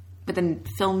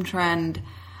film trend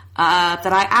that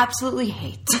I absolutely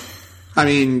hate. I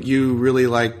mean, you really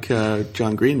like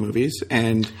John Green movies,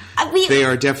 and they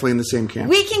are definitely in the same camp.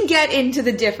 We can get into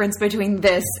the difference between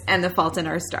this and The Fault in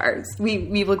Our Stars.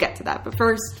 We will get to that, but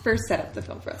first set up the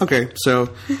film for us. Okay, so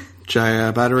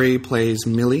Jaya Bhattari plays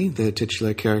Millie, the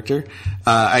titular character.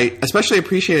 I especially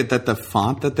appreciated that the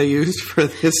font that they used for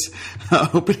this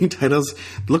opening titles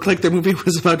looked like the movie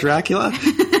was about Dracula.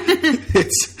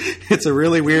 It's a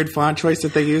really weird font choice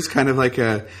that they use, kind of like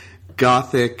a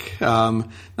Gothic,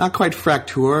 not quite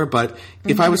Fraktur, but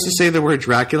if I was to say the word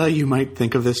Dracula, you might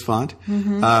think of this font.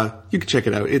 You can check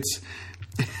it out.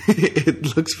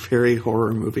 It looks very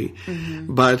horror movie.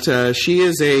 But she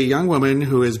is a young woman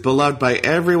who is beloved by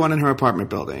everyone in her apartment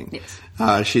building.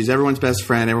 Yes. She's everyone's best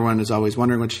friend. Everyone is always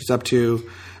wondering what she's up to.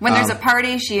 When there's a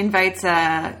party, she invites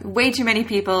way too many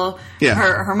people. Yeah.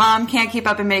 Her mom can't keep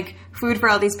up and make food for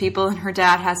all these people, and her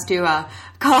dad has to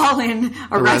call in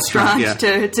a restaurant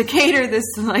to cater this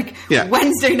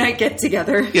Wednesday night get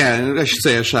together. Yeah, and I should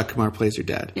say Ashok Kumar plays her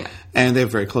dad. Yeah. And they have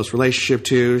a very close relationship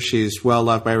too. She's well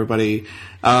loved by everybody.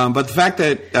 But the fact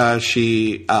that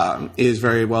she is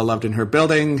very well loved in her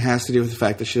building has to do with the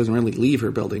fact that she doesn't really leave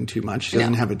her building too much. She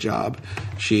doesn't have a job.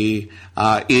 She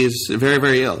is very,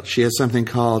 very ill. She has something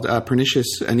called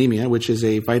pernicious anemia, which is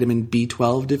a vitamin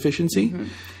B12 deficiency.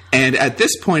 And at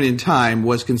this point in time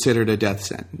was considered a death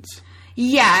sentence.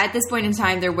 Yeah, at this point in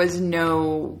time, there was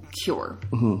no cure.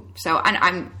 So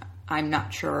I'm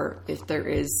not sure if there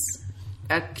is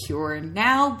a cure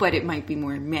now, but it might be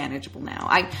more manageable now.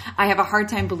 I have a hard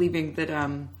time believing that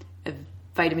a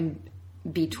vitamin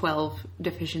B12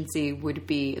 deficiency would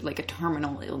be like a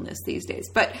terminal illness these days,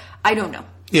 but I don't know.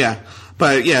 Yeah,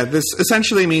 but this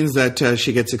essentially means that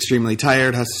she gets extremely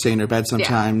tired, has to stay in her bed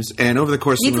sometimes, and over the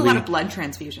course of the movie... Needs a lot of blood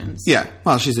transfusions. Yeah,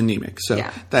 well, she's anemic, so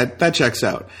that checks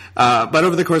out. But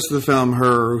over the course of the film,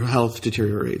 her health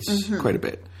deteriorates quite a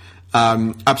bit.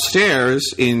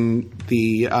 Upstairs in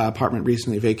the apartment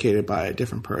recently vacated by a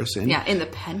different person. Yeah, in the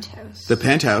penthouse. The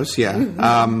penthouse, yeah.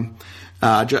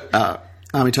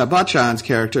 Amitabh Bachchan's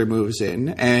character moves in,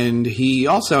 and he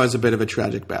also has a bit of a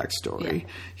tragic backstory. Yeah.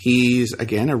 He's,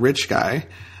 again, a rich guy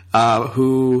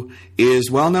who is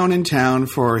well known in town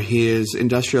for his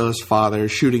industrialist father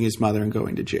shooting his mother and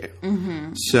going to jail.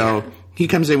 So he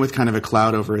comes in with kind of a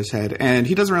cloud over his head, and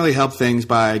he doesn't really help things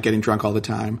by getting drunk all the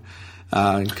time.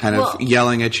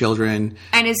 Yelling at children.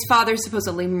 And his father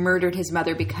supposedly murdered his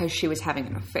mother because she was having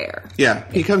an affair. Yeah,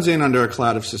 he comes in under a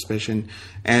cloud of suspicion.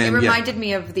 And it reminded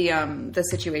me of the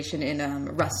situation in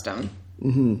Rustum.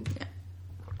 Yeah.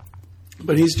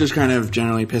 But he's just kind of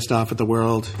generally pissed off at the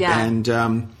world. Yeah. And,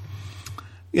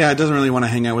 doesn't really want to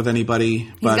hang out with anybody.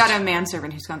 He's got a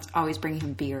manservant who's always bringing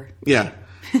him beer. Yeah.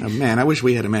 Oh, man, I wish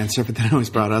we had a manservant that always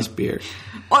brought us beer.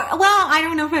 Well, I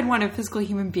don't know if I'd want a physical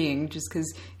human being just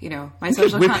because, my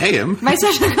social we'd pay him. My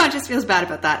social conscience feels bad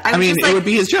about that. It would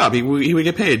be his job. He would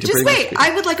get paid to just bring wait. us beer.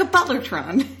 I would like a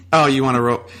butlertron. Oh, you want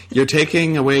to you're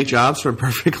taking away jobs from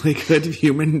perfectly good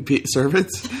human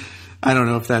servants? I don't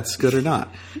know if that's good or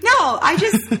not. No,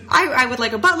 I would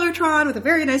like a butlertron with a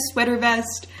very nice sweater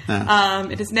vest.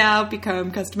 It has now become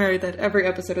customary that every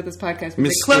episode of this podcast we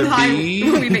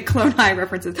make Clone High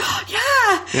references.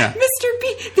 Yeah, Mr.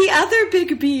 B, the other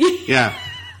big B. Yeah.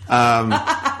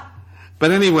 But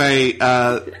anyway,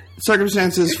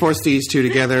 circumstances force these two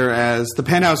together as the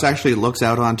penthouse actually looks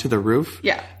out onto the roof.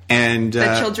 Yeah. And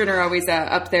the children are always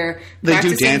up there. They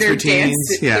do dance routines.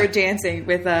 They're dancing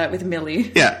with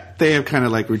Millie. Yeah, they have kind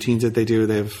of like routines that they do.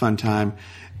 They have a fun time,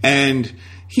 and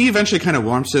he eventually kind of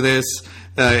warms to this.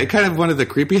 Kind of one of the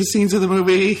creepiest scenes of the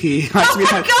movie. He hides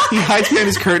behind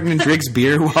his curtain and drinks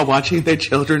beer while watching the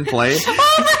children play.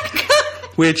 Oh my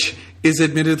god! Which is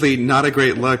admittedly not a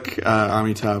great look,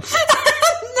 Amitabh.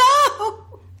 No!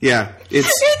 Yeah, it's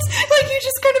like you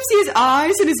just kind of see his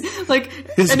eyes and his like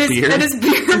his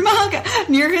beer mug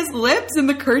near his lips, and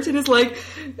the curtain is like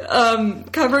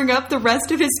covering up the rest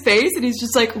of his face, and he's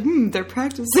just like, they're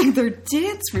practicing their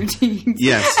dance routines.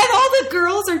 Yes. And all the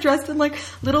girls are dressed in like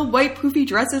little white poofy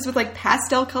dresses with like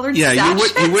pastel colored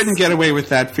sashes. You wouldn't get away with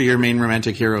that for your main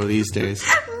romantic hero these days.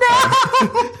 No!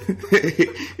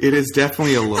 It is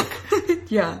definitely a look.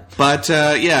 Yeah. But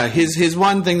his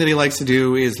one thing that he likes to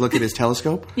do is look at his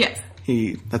telescope. Yes.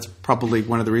 That's probably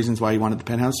one of the reasons why he wanted the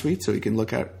penthouse suite, so he can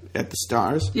look at the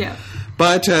stars. Yeah.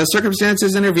 But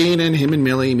circumstances intervene, and him and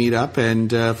Millie meet up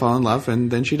and fall in love,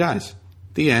 and then she dies.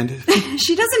 The end.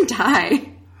 She doesn't die.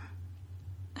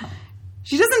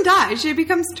 She doesn't die. She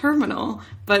becomes terminal.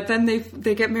 But then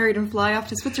they get married and fly off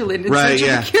to Switzerland in search of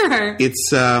a cure.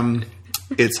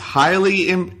 It's highly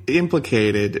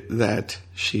implicated that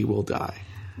she will die.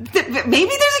 Maybe there's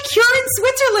a cure in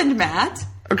Switzerland, Matt.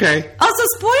 Okay. Also,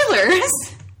 spoilers.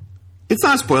 It's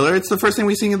not a spoiler. It's the first thing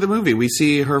we see in the movie. We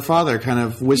see her father kind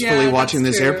of wistfully watching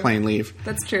this airplane leave.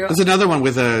 That's true. There's another one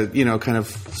with a, kind of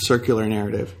circular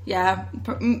narrative. Yeah.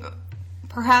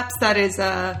 Perhaps that is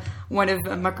one of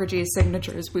Mukherjee's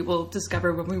signatures. We will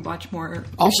discover when we watch more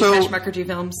Mukherjee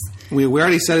films. We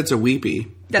already said it's a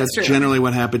weepy. That's true. Generally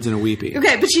what happens in a weepy.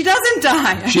 Okay, but she doesn't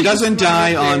die. She doesn't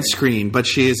die on screen, but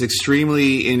she is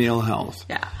extremely in ill health.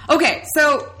 Yeah. Okay,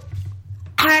 so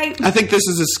I think this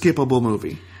is a skippable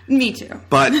movie. Me too.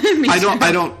 But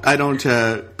I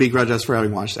don't begrudge us for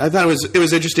having watched it. I thought it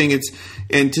was interesting.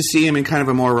 And to see him in kind of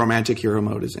a more romantic hero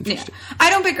mode is interesting. Yeah. I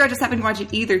don't begrudge us having watched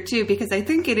it either, too, because I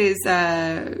think it is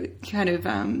kind of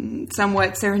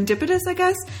somewhat serendipitous, I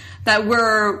guess, that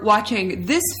we're watching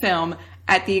this film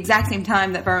at the exact same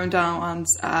time that Varun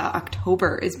Dhawan's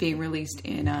October is being released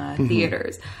in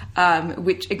theaters,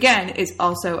 which again is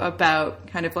also about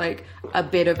kind of like a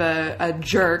bit of a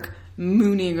jerk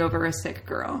mooning over a sick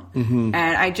girl. Mm-hmm.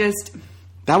 And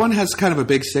that one has kind of a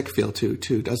big sick feel too,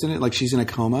 doesn't it? Like she's in a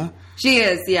coma. She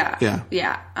is, yeah.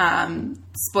 Yeah.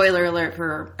 Spoiler alert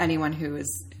for anyone who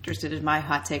is interested in my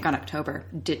hot take on October.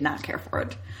 Did not care for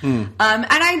it. And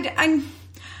I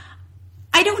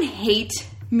don't hate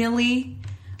Millie,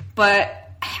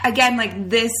 but again, like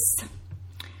this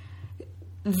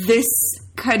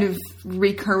kind of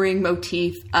recurring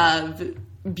motif of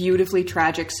beautifully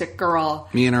tragic sick girl.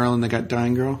 Me and Earl and the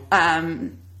dying girl.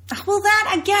 Well,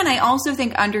 that again, I also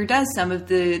think underdoes some of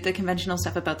the conventional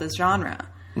stuff about this genre,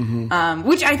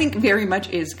 which I think very much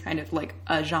is kind of like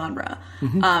a genre.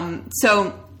 Mm-hmm.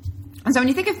 So when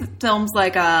you think of films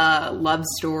like Love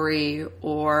Story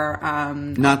or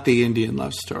not the Indian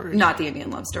Love Story,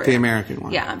 the American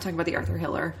one. Yeah, I'm talking about the Arthur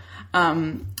Hiller.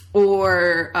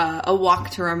 Or A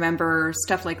Walk to Remember,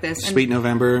 stuff like this. Sweet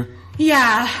November.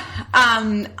 Yeah.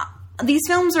 These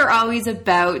films are always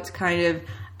about kind of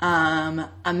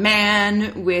a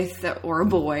man or a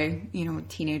boy, a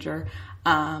teenager,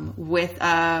 with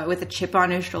a chip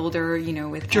on his shoulder,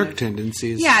 with jerk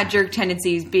tendencies. Yeah, jerk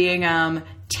tendencies being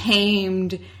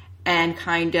tamed and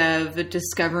kind of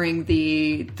discovering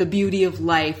the beauty of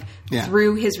life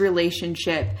through his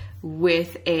relationship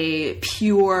with a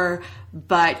pure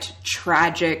but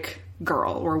tragic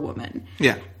girl or woman.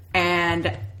 Yeah.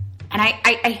 And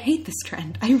I hate this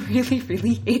trend. I really,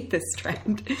 really hate this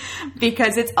trend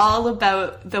because it's all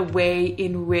about the way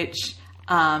in which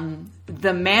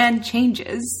the man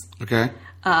changes. Okay.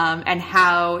 And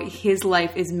how his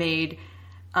life is made,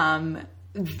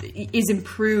 is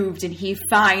improved, and he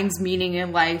finds meaning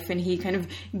in life, and he kind of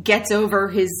gets over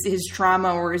his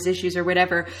trauma or his issues or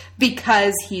whatever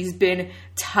because he's been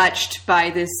touched by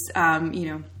this,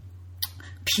 again,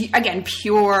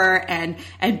 pure and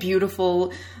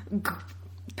beautiful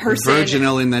person,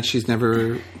 virginal in that she's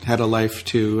never had a life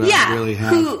to really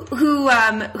have,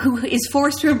 who is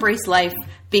forced to embrace life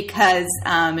because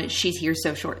she's here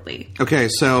so shortly. Okay,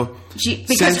 so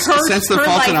since The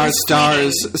Fault in Our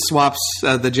Stars swaps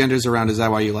the genders around, is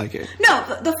that why you like it? No,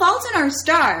 The Fault in Our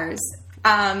Stars.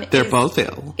 They're both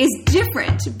ill. Is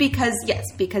different because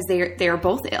they are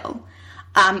both ill,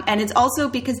 and it's also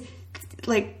because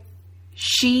like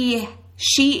she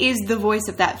is the voice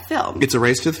of that film. It's a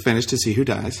race to the finish to see who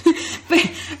dies.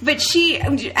 but she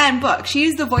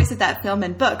is the voice of that film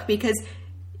and book because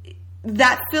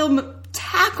that film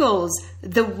tackles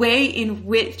the way in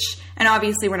which, and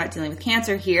obviously we're not dealing with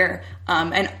cancer here,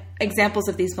 and examples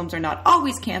of these films are not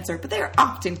always cancer, but they are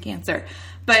often cancer.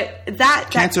 But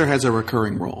cancer has a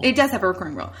recurring role. It does have a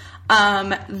recurring role.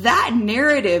 That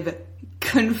narrative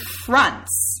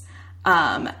confronts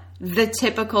the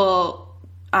typical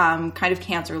kind of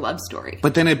cancer love story.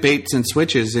 But then it baits and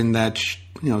switches in that,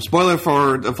 spoiler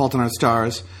for The Fault in Our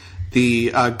Stars,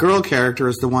 the girl character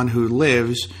is the one who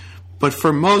lives, but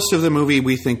for most of the movie,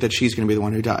 we think that she's going to be the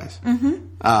one who dies.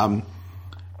 Mm-hmm.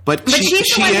 But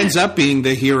she ends up being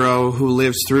the hero who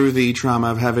lives through the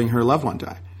trauma of having her loved one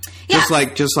die. Yeah.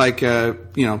 Just like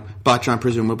Bachchan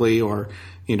presumably, or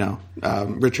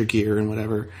Richard Gere and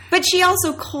whatever. But she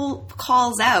also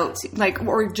calls out,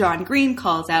 or John Green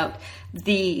calls out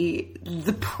the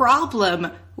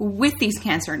problem with these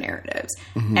cancer narratives,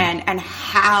 mm-hmm. and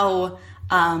how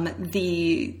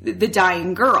the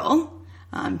dying girl.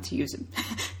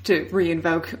 To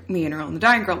reinvoke me and Earl and the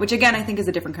Dying Girl, which again I think is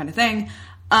a different kind of thing.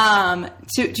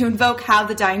 To invoke how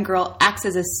the dying girl acts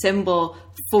as a symbol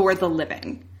for the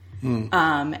living.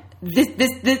 The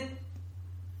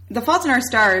Fault in Our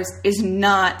Stars is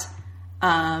not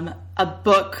a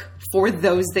book for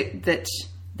those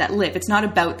that live. It's not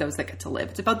about those that get to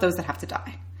live. It's about those that have to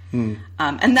die.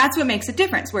 And that's what makes a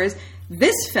difference. Whereas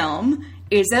this film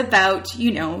is about,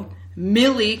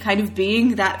 Millie kind of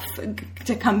being that,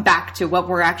 to come back to what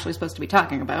we're actually supposed to be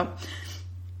talking about.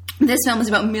 This film is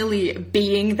about Millie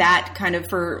being that kind of,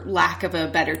 for lack of a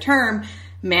better term,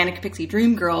 manic pixie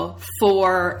dream girl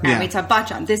for Amitabh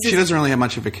Bachchan. She doesn't really have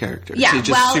much of a character. Yeah, she's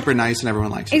just super nice and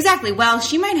everyone likes her. Exactly. Well,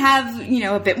 she might have,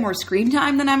 a bit more screen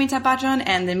time than Amitabh Bachchan,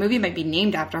 and the movie might be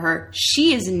named after her.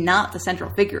 She is not the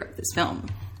central figure of this film.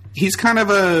 He's kind of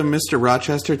a Mr.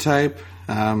 Rochester type.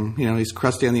 He's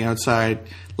crusty on the outside,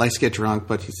 likes to get drunk,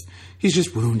 but he's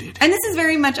just wounded. And this is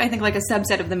very much, I think, like a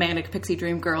subset of the Manic Pixie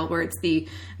Dream Girl, where it's the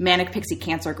Manic Pixie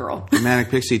Cancer Girl. The Manic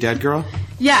Pixie Dead Girl?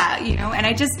 Yeah, and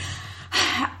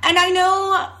I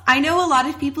know a lot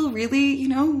of people really,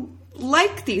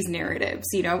 like these narratives,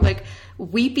 like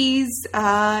Weepies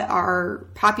are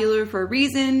popular for a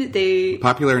reason.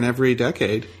 Popular in every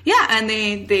decade. Yeah, and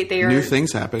they are new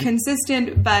things happen.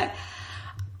 Consistent, but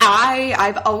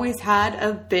I've always had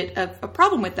a bit of a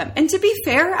problem with them. And to be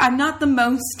fair, I'm not the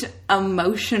most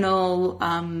emotional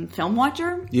film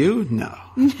watcher. You? No.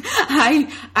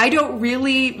 I don't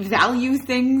really value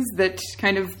things that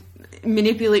kind of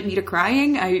manipulate me to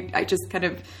crying. I just kind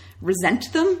of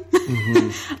resent them.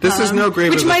 Mm-hmm. This is no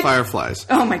Grave of the Fireflies.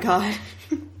 Oh my God.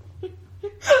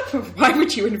 Why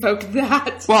would you invoke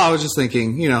that? Well, I was just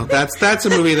thinking, that's a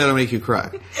movie that'll make you cry.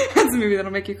 That's a movie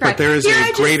that'll make you cry. But there is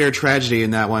a greater tragedy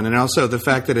in that one. And also the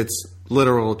fact that it's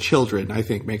literal children, I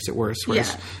think, makes it worse.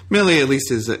 Whereas Millie at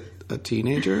least is a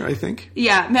teenager, I think.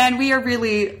 Yeah, man, we are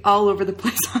really all over the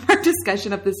place on our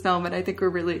discussion of this film. And I think we're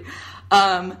really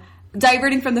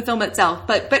diverting from the film itself.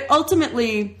 But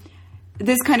ultimately,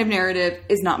 this kind of narrative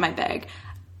is not my bag.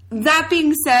 That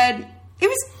being said, it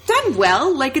was done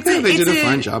well. They did a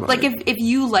fine job. If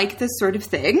you like this sort of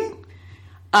thing,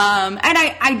 and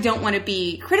I don't want to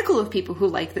be critical of people who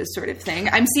like this sort of thing.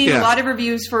 I'm seeing a lot of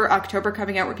reviews for October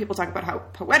coming out where people talk about how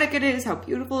poetic it is, how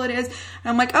beautiful it is. And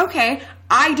I'm like, okay,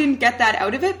 I didn't get that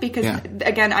out of it because,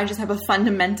 again, I just have a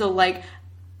fundamental, I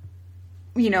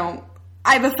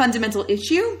have a fundamental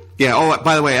issue. Yeah. Oh,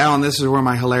 by the way, Alan, this is where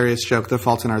my hilarious joke, "The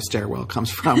Fault in Our Stairwell,"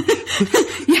 comes from.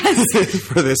 Yes.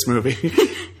 For this movie.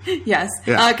 Yes.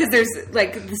 Because there's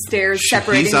the stairs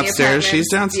separating. He's upstairs. She's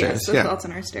downstairs. Yes, the Fault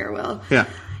in Our Stairwell. Yeah.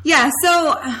 Yeah.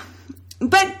 So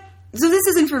this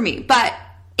isn't for me. But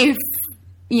if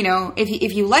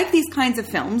you like these kinds of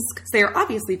films, because they are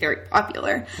obviously very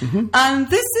popular, mm-hmm.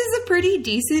 This is a pretty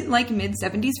decent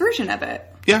mid-70s version of it.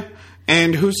 Yeah.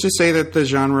 And who's to say that the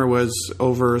genre was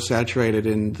oversaturated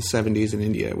in the 70s in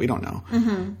India? We don't know.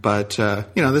 Mm-hmm. But,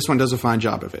 this one does a fine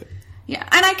job of it. Yeah.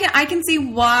 And I can see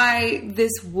why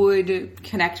this would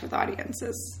connect with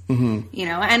audiences. Mm-hmm.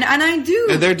 And I do.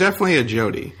 And they're definitely a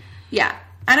Jodie. Yeah.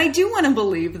 And I do want to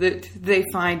believe that they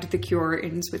find the cure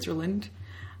in Switzerland.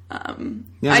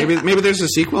 Maybe there's a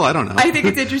sequel. I don't know. I think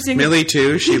it's interesting. Millie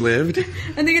too. She lived.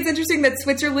 I think it's interesting that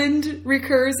Switzerland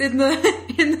recurs in the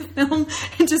film,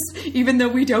 and just even though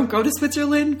we don't go to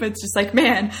Switzerland, but it's just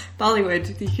man,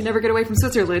 Bollywood, you can never get away from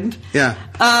Switzerland. Yeah,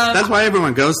 that's why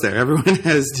everyone goes there. Everyone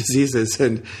has diseases,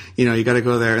 and you got to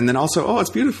go there. And then also, it's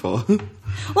beautiful.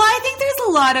 Well, I think there's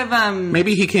a lot of...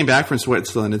 Maybe he came back from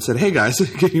Switzerland and said, hey, guys,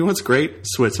 you know what's great?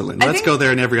 Switzerland. Let's go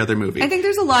there in every other movie. I think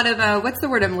there's a lot of... what's the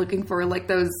word I'm looking for?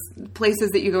 Those places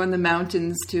that you go in the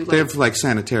mountains to... They have,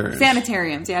 sanitariums.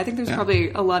 Sanitariums, yeah. I think there's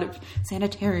probably a lot of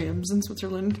sanitariums in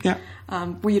Switzerland. Yeah.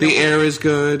 The air is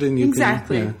good, and you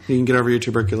can get over your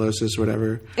tuberculosis,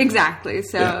 whatever. Exactly.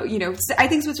 So, I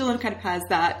think Switzerland kind of has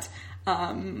that...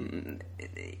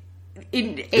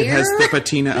 It has the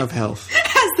patina of health. It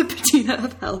has the patina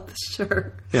of health,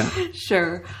 sure. Yeah.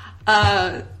 Sure.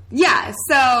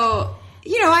 So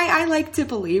I like to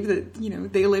believe that,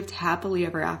 they lived happily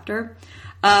ever after.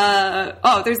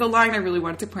 There's a line I really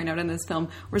wanted to point out in this film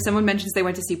where someone mentions they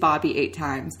went to see Bobby 8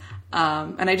 times.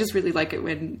 And I just really like it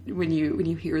when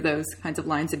you hear those kinds of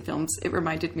lines in films. It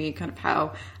reminded me kind of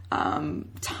how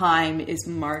time is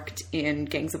marked in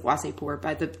Gangs of Wasseypur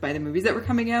by the movies that were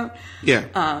coming out. Yeah.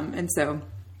 And so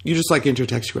you just like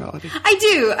intertextuality.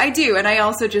 I do. And I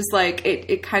also just like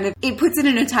it puts it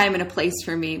in a time and a place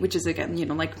for me, which is, again,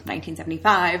 like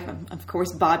 1975. Of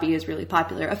course, Bobby is really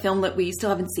popular, a film that we still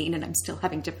haven't seen and I'm still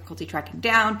having difficulty tracking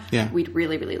down. Yeah. We'd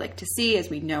really, really like to see,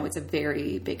 as we know it's a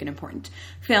very big and important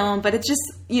film. But it's just,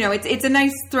 it's a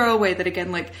nice throwaway that,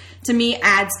 again, like, to me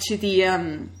adds to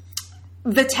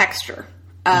the texture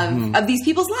of these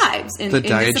people's lives in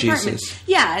this apartment.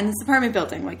 Yeah, in this apartment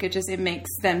building. Like, it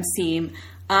makes them seem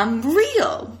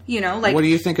real, like. What do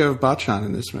you think of Bachchan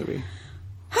in this movie?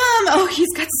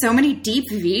 He's got so many deep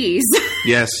V's.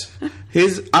 Yes.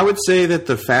 I would say that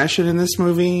the fashion in this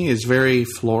movie is very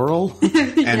floral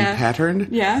and patterned.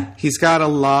 Yeah. He's got a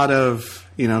lot of,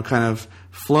 kind of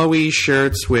flowy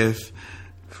shirts with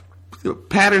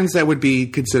patterns that would be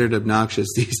considered obnoxious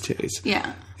these days.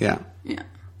 Yeah. Yeah. Yeah.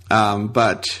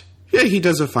 But yeah, he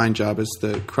does a fine job as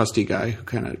the crusty guy who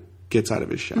kind of gets out of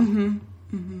his shell. Mm-hmm.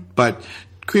 Mm-hmm. But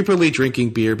creepily drinking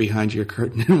beer behind your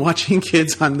curtain and watching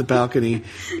kids on the balcony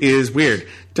is weird.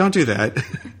 Don't do that. But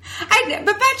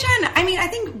Bachchan, I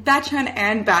think Bachchan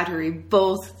and Battery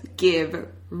both give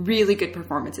really good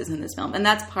performances in this film, and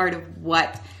that's part of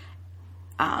what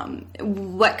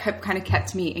kind of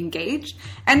kept me engaged.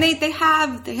 And they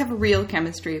have a real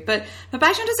chemistry, but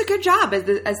Bachchan does a good job as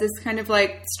this kind of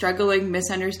like struggling,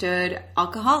 misunderstood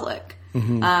alcoholic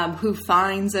who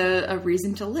finds a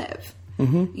reason to live.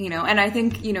 Mm-hmm. And I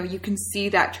think, you can see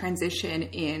that transition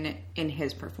in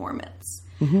his performance.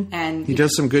 Mm-hmm. And he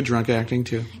does some good drunk acting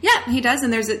too. Yeah, he does.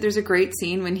 And there's a great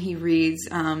scene when he reads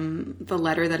the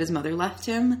letter that his mother left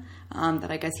him,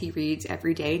 that I guess he reads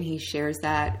every day, and he shares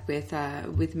that with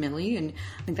Millie. And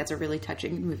I think that's a really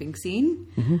touching, moving scene.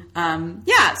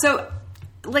 Mm-hmm. So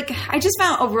like, I just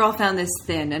overall found this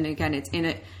thin, and again, it's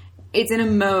in a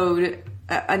mode,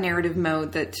 a narrative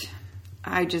mode that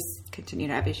I just continue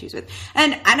to have issues with.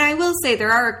 And I will say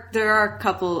there are a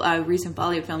couple recent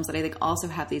Bollywood films that I think also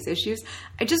have these issues.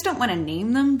 I just don't want to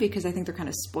name them because I think they're kind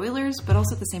of spoilers, but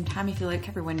also at the same time I feel like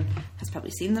everyone has probably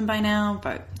seen them by now.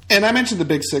 And I mentioned The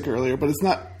Big Sick earlier, but it's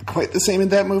not quite the same in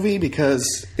that movie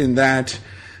because in that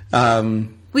well,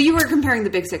 you were comparing The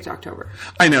Big Sick to October.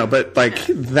 I know, but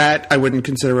that I wouldn't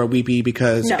consider a weepy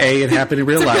because A, it happened in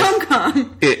real life.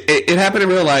 Rom-com. It happened in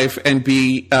real life, and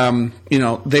B,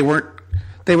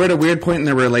 they were at a weird point in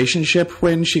their relationship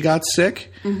when she got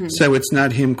sick. Mm-hmm. So it's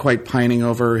not him quite pining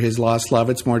over his lost love.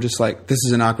 It's more just like, this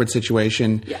is an awkward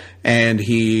situation. Yeah. And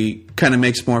he kind of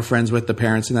makes more friends with the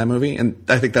parents in that movie. And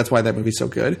I think that's why that movie's so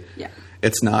good. Yeah.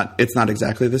 It's not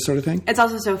exactly this sort of thing. It's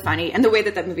also so funny. And the way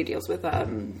that movie deals with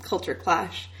culture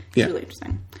clash is really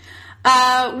interesting.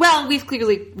 Well, we've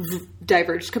clearly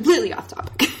diverged completely off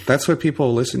topic. That's what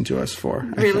people listen to us for.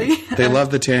 Really? They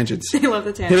love the tangents. They love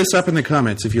the tangents. Hit us up in the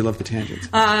comments if you love the tangents.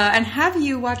 And have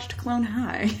you watched Clone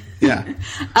High? Yeah.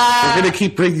 We're going to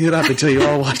keep bringing it up until you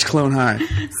all watch Clone High.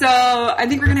 So I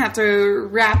think we're going to have to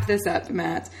wrap this up,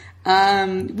 Matt.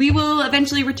 We will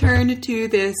eventually return to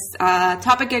this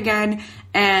topic again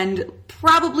and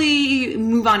probably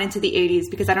move on into the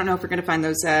 80s because I don't know if we're going to find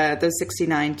those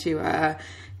 69 to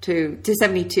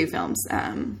 72 films.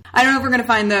 I don't know if we're going to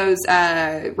find those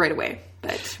right away,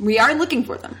 but we are looking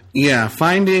for them. Yeah,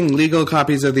 finding legal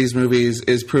copies of these movies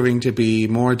is proving to be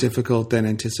more difficult than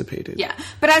anticipated. Yeah,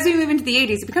 but as we move into the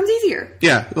 80s, it becomes easier.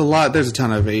 Yeah, there's a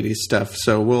ton of 80s stuff,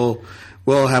 so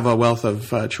we'll have a wealth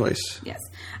of choice. Yes.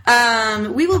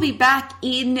 We will be back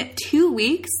in 2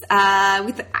 weeks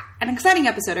with an exciting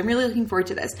episode. I'm really looking forward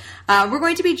to this. We're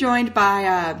going to be joined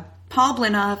by Paul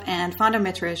Blinoff and Fonda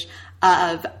Mitrish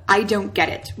of I Don't Get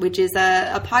It, which is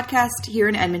a podcast here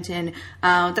in Edmonton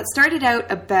that started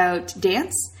out about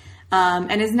dance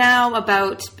and is now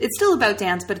it's still about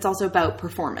dance, but it's also about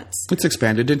performance. It's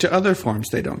expanded into other forms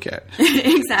they don't get.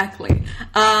 Exactly.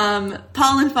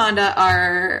 Paul and Fonda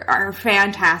are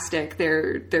fantastic.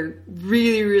 They're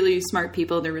really, really smart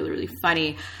people. They're really, really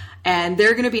funny. And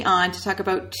they're going to be on to talk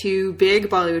about 2 big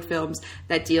Bollywood films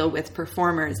that deal with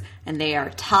performers. And they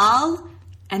are Tal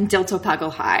and Dil To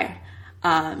Pagal Hai.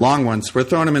 Long ones. We're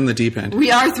throwing them in the deep end.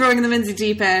 We are throwing them in the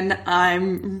deep end.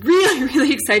 I'm really,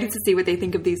 really excited to see what they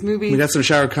think of these movies. We got some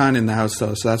Shah Rukh Khan in the house,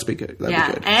 though, so that'd be good. That'd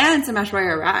be good. And some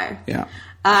Aishwarya Rai. Yeah.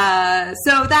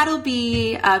 So that'll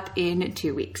be up in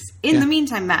 2 weeks. In the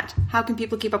meantime, Matt, how can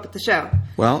people keep up with the show?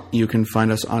 Well, you can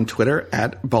find us on Twitter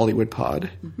at BollywoodPod.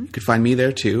 You can find me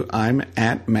there, too. I'm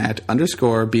at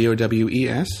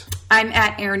Matt_BOWES. I'm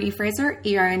at Erin E. Fraser,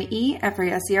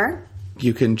 ERNEFRASER.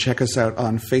 You can check us out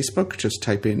on Facebook. Just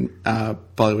type in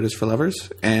Bollywood is for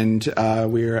Lovers. And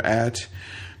we're at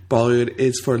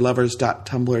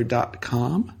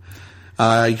Bollywoodisforlovers.tumblr.com.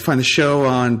 You can find the show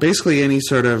on basically any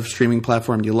sort of streaming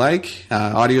platform you like.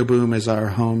 Audio Boom is our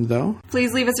home, though.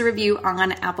 Please leave us a review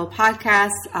on Apple Podcasts.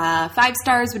 5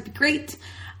 stars would be great.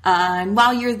 And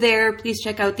while you're there, please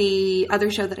check out the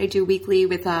other show that I do weekly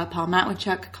with Paul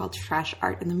Matwichuk called Trash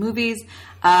Art in the Movies.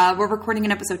 We're recording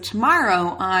an episode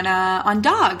tomorrow on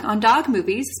dog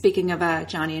movies. Speaking of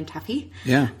Johnny and Tuffy,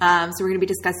 yeah. So we're going to be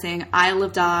discussing Isle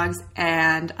of Dogs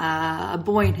and A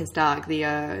Boy and His Dog,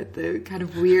 the kind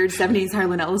of weird 70s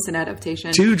Harlan Ellison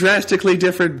adaptation. 2 drastically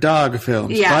different dog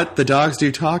films, but the dogs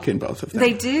do talk in both of them.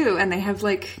 They do, and they have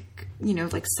like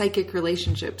psychic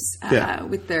relationships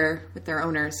with their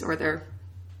owners or their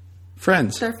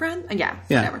friends. Their friend? Yeah,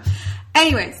 whatever.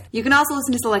 Anyways, you can also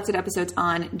listen to selected episodes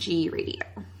on G Radio.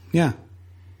 Yeah.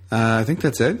 I think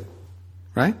that's it.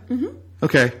 Right? Mm-hmm.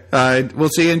 Okay. We'll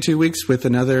see you in 2 weeks with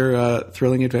another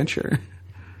thrilling adventure.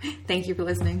 Thank you for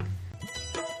listening.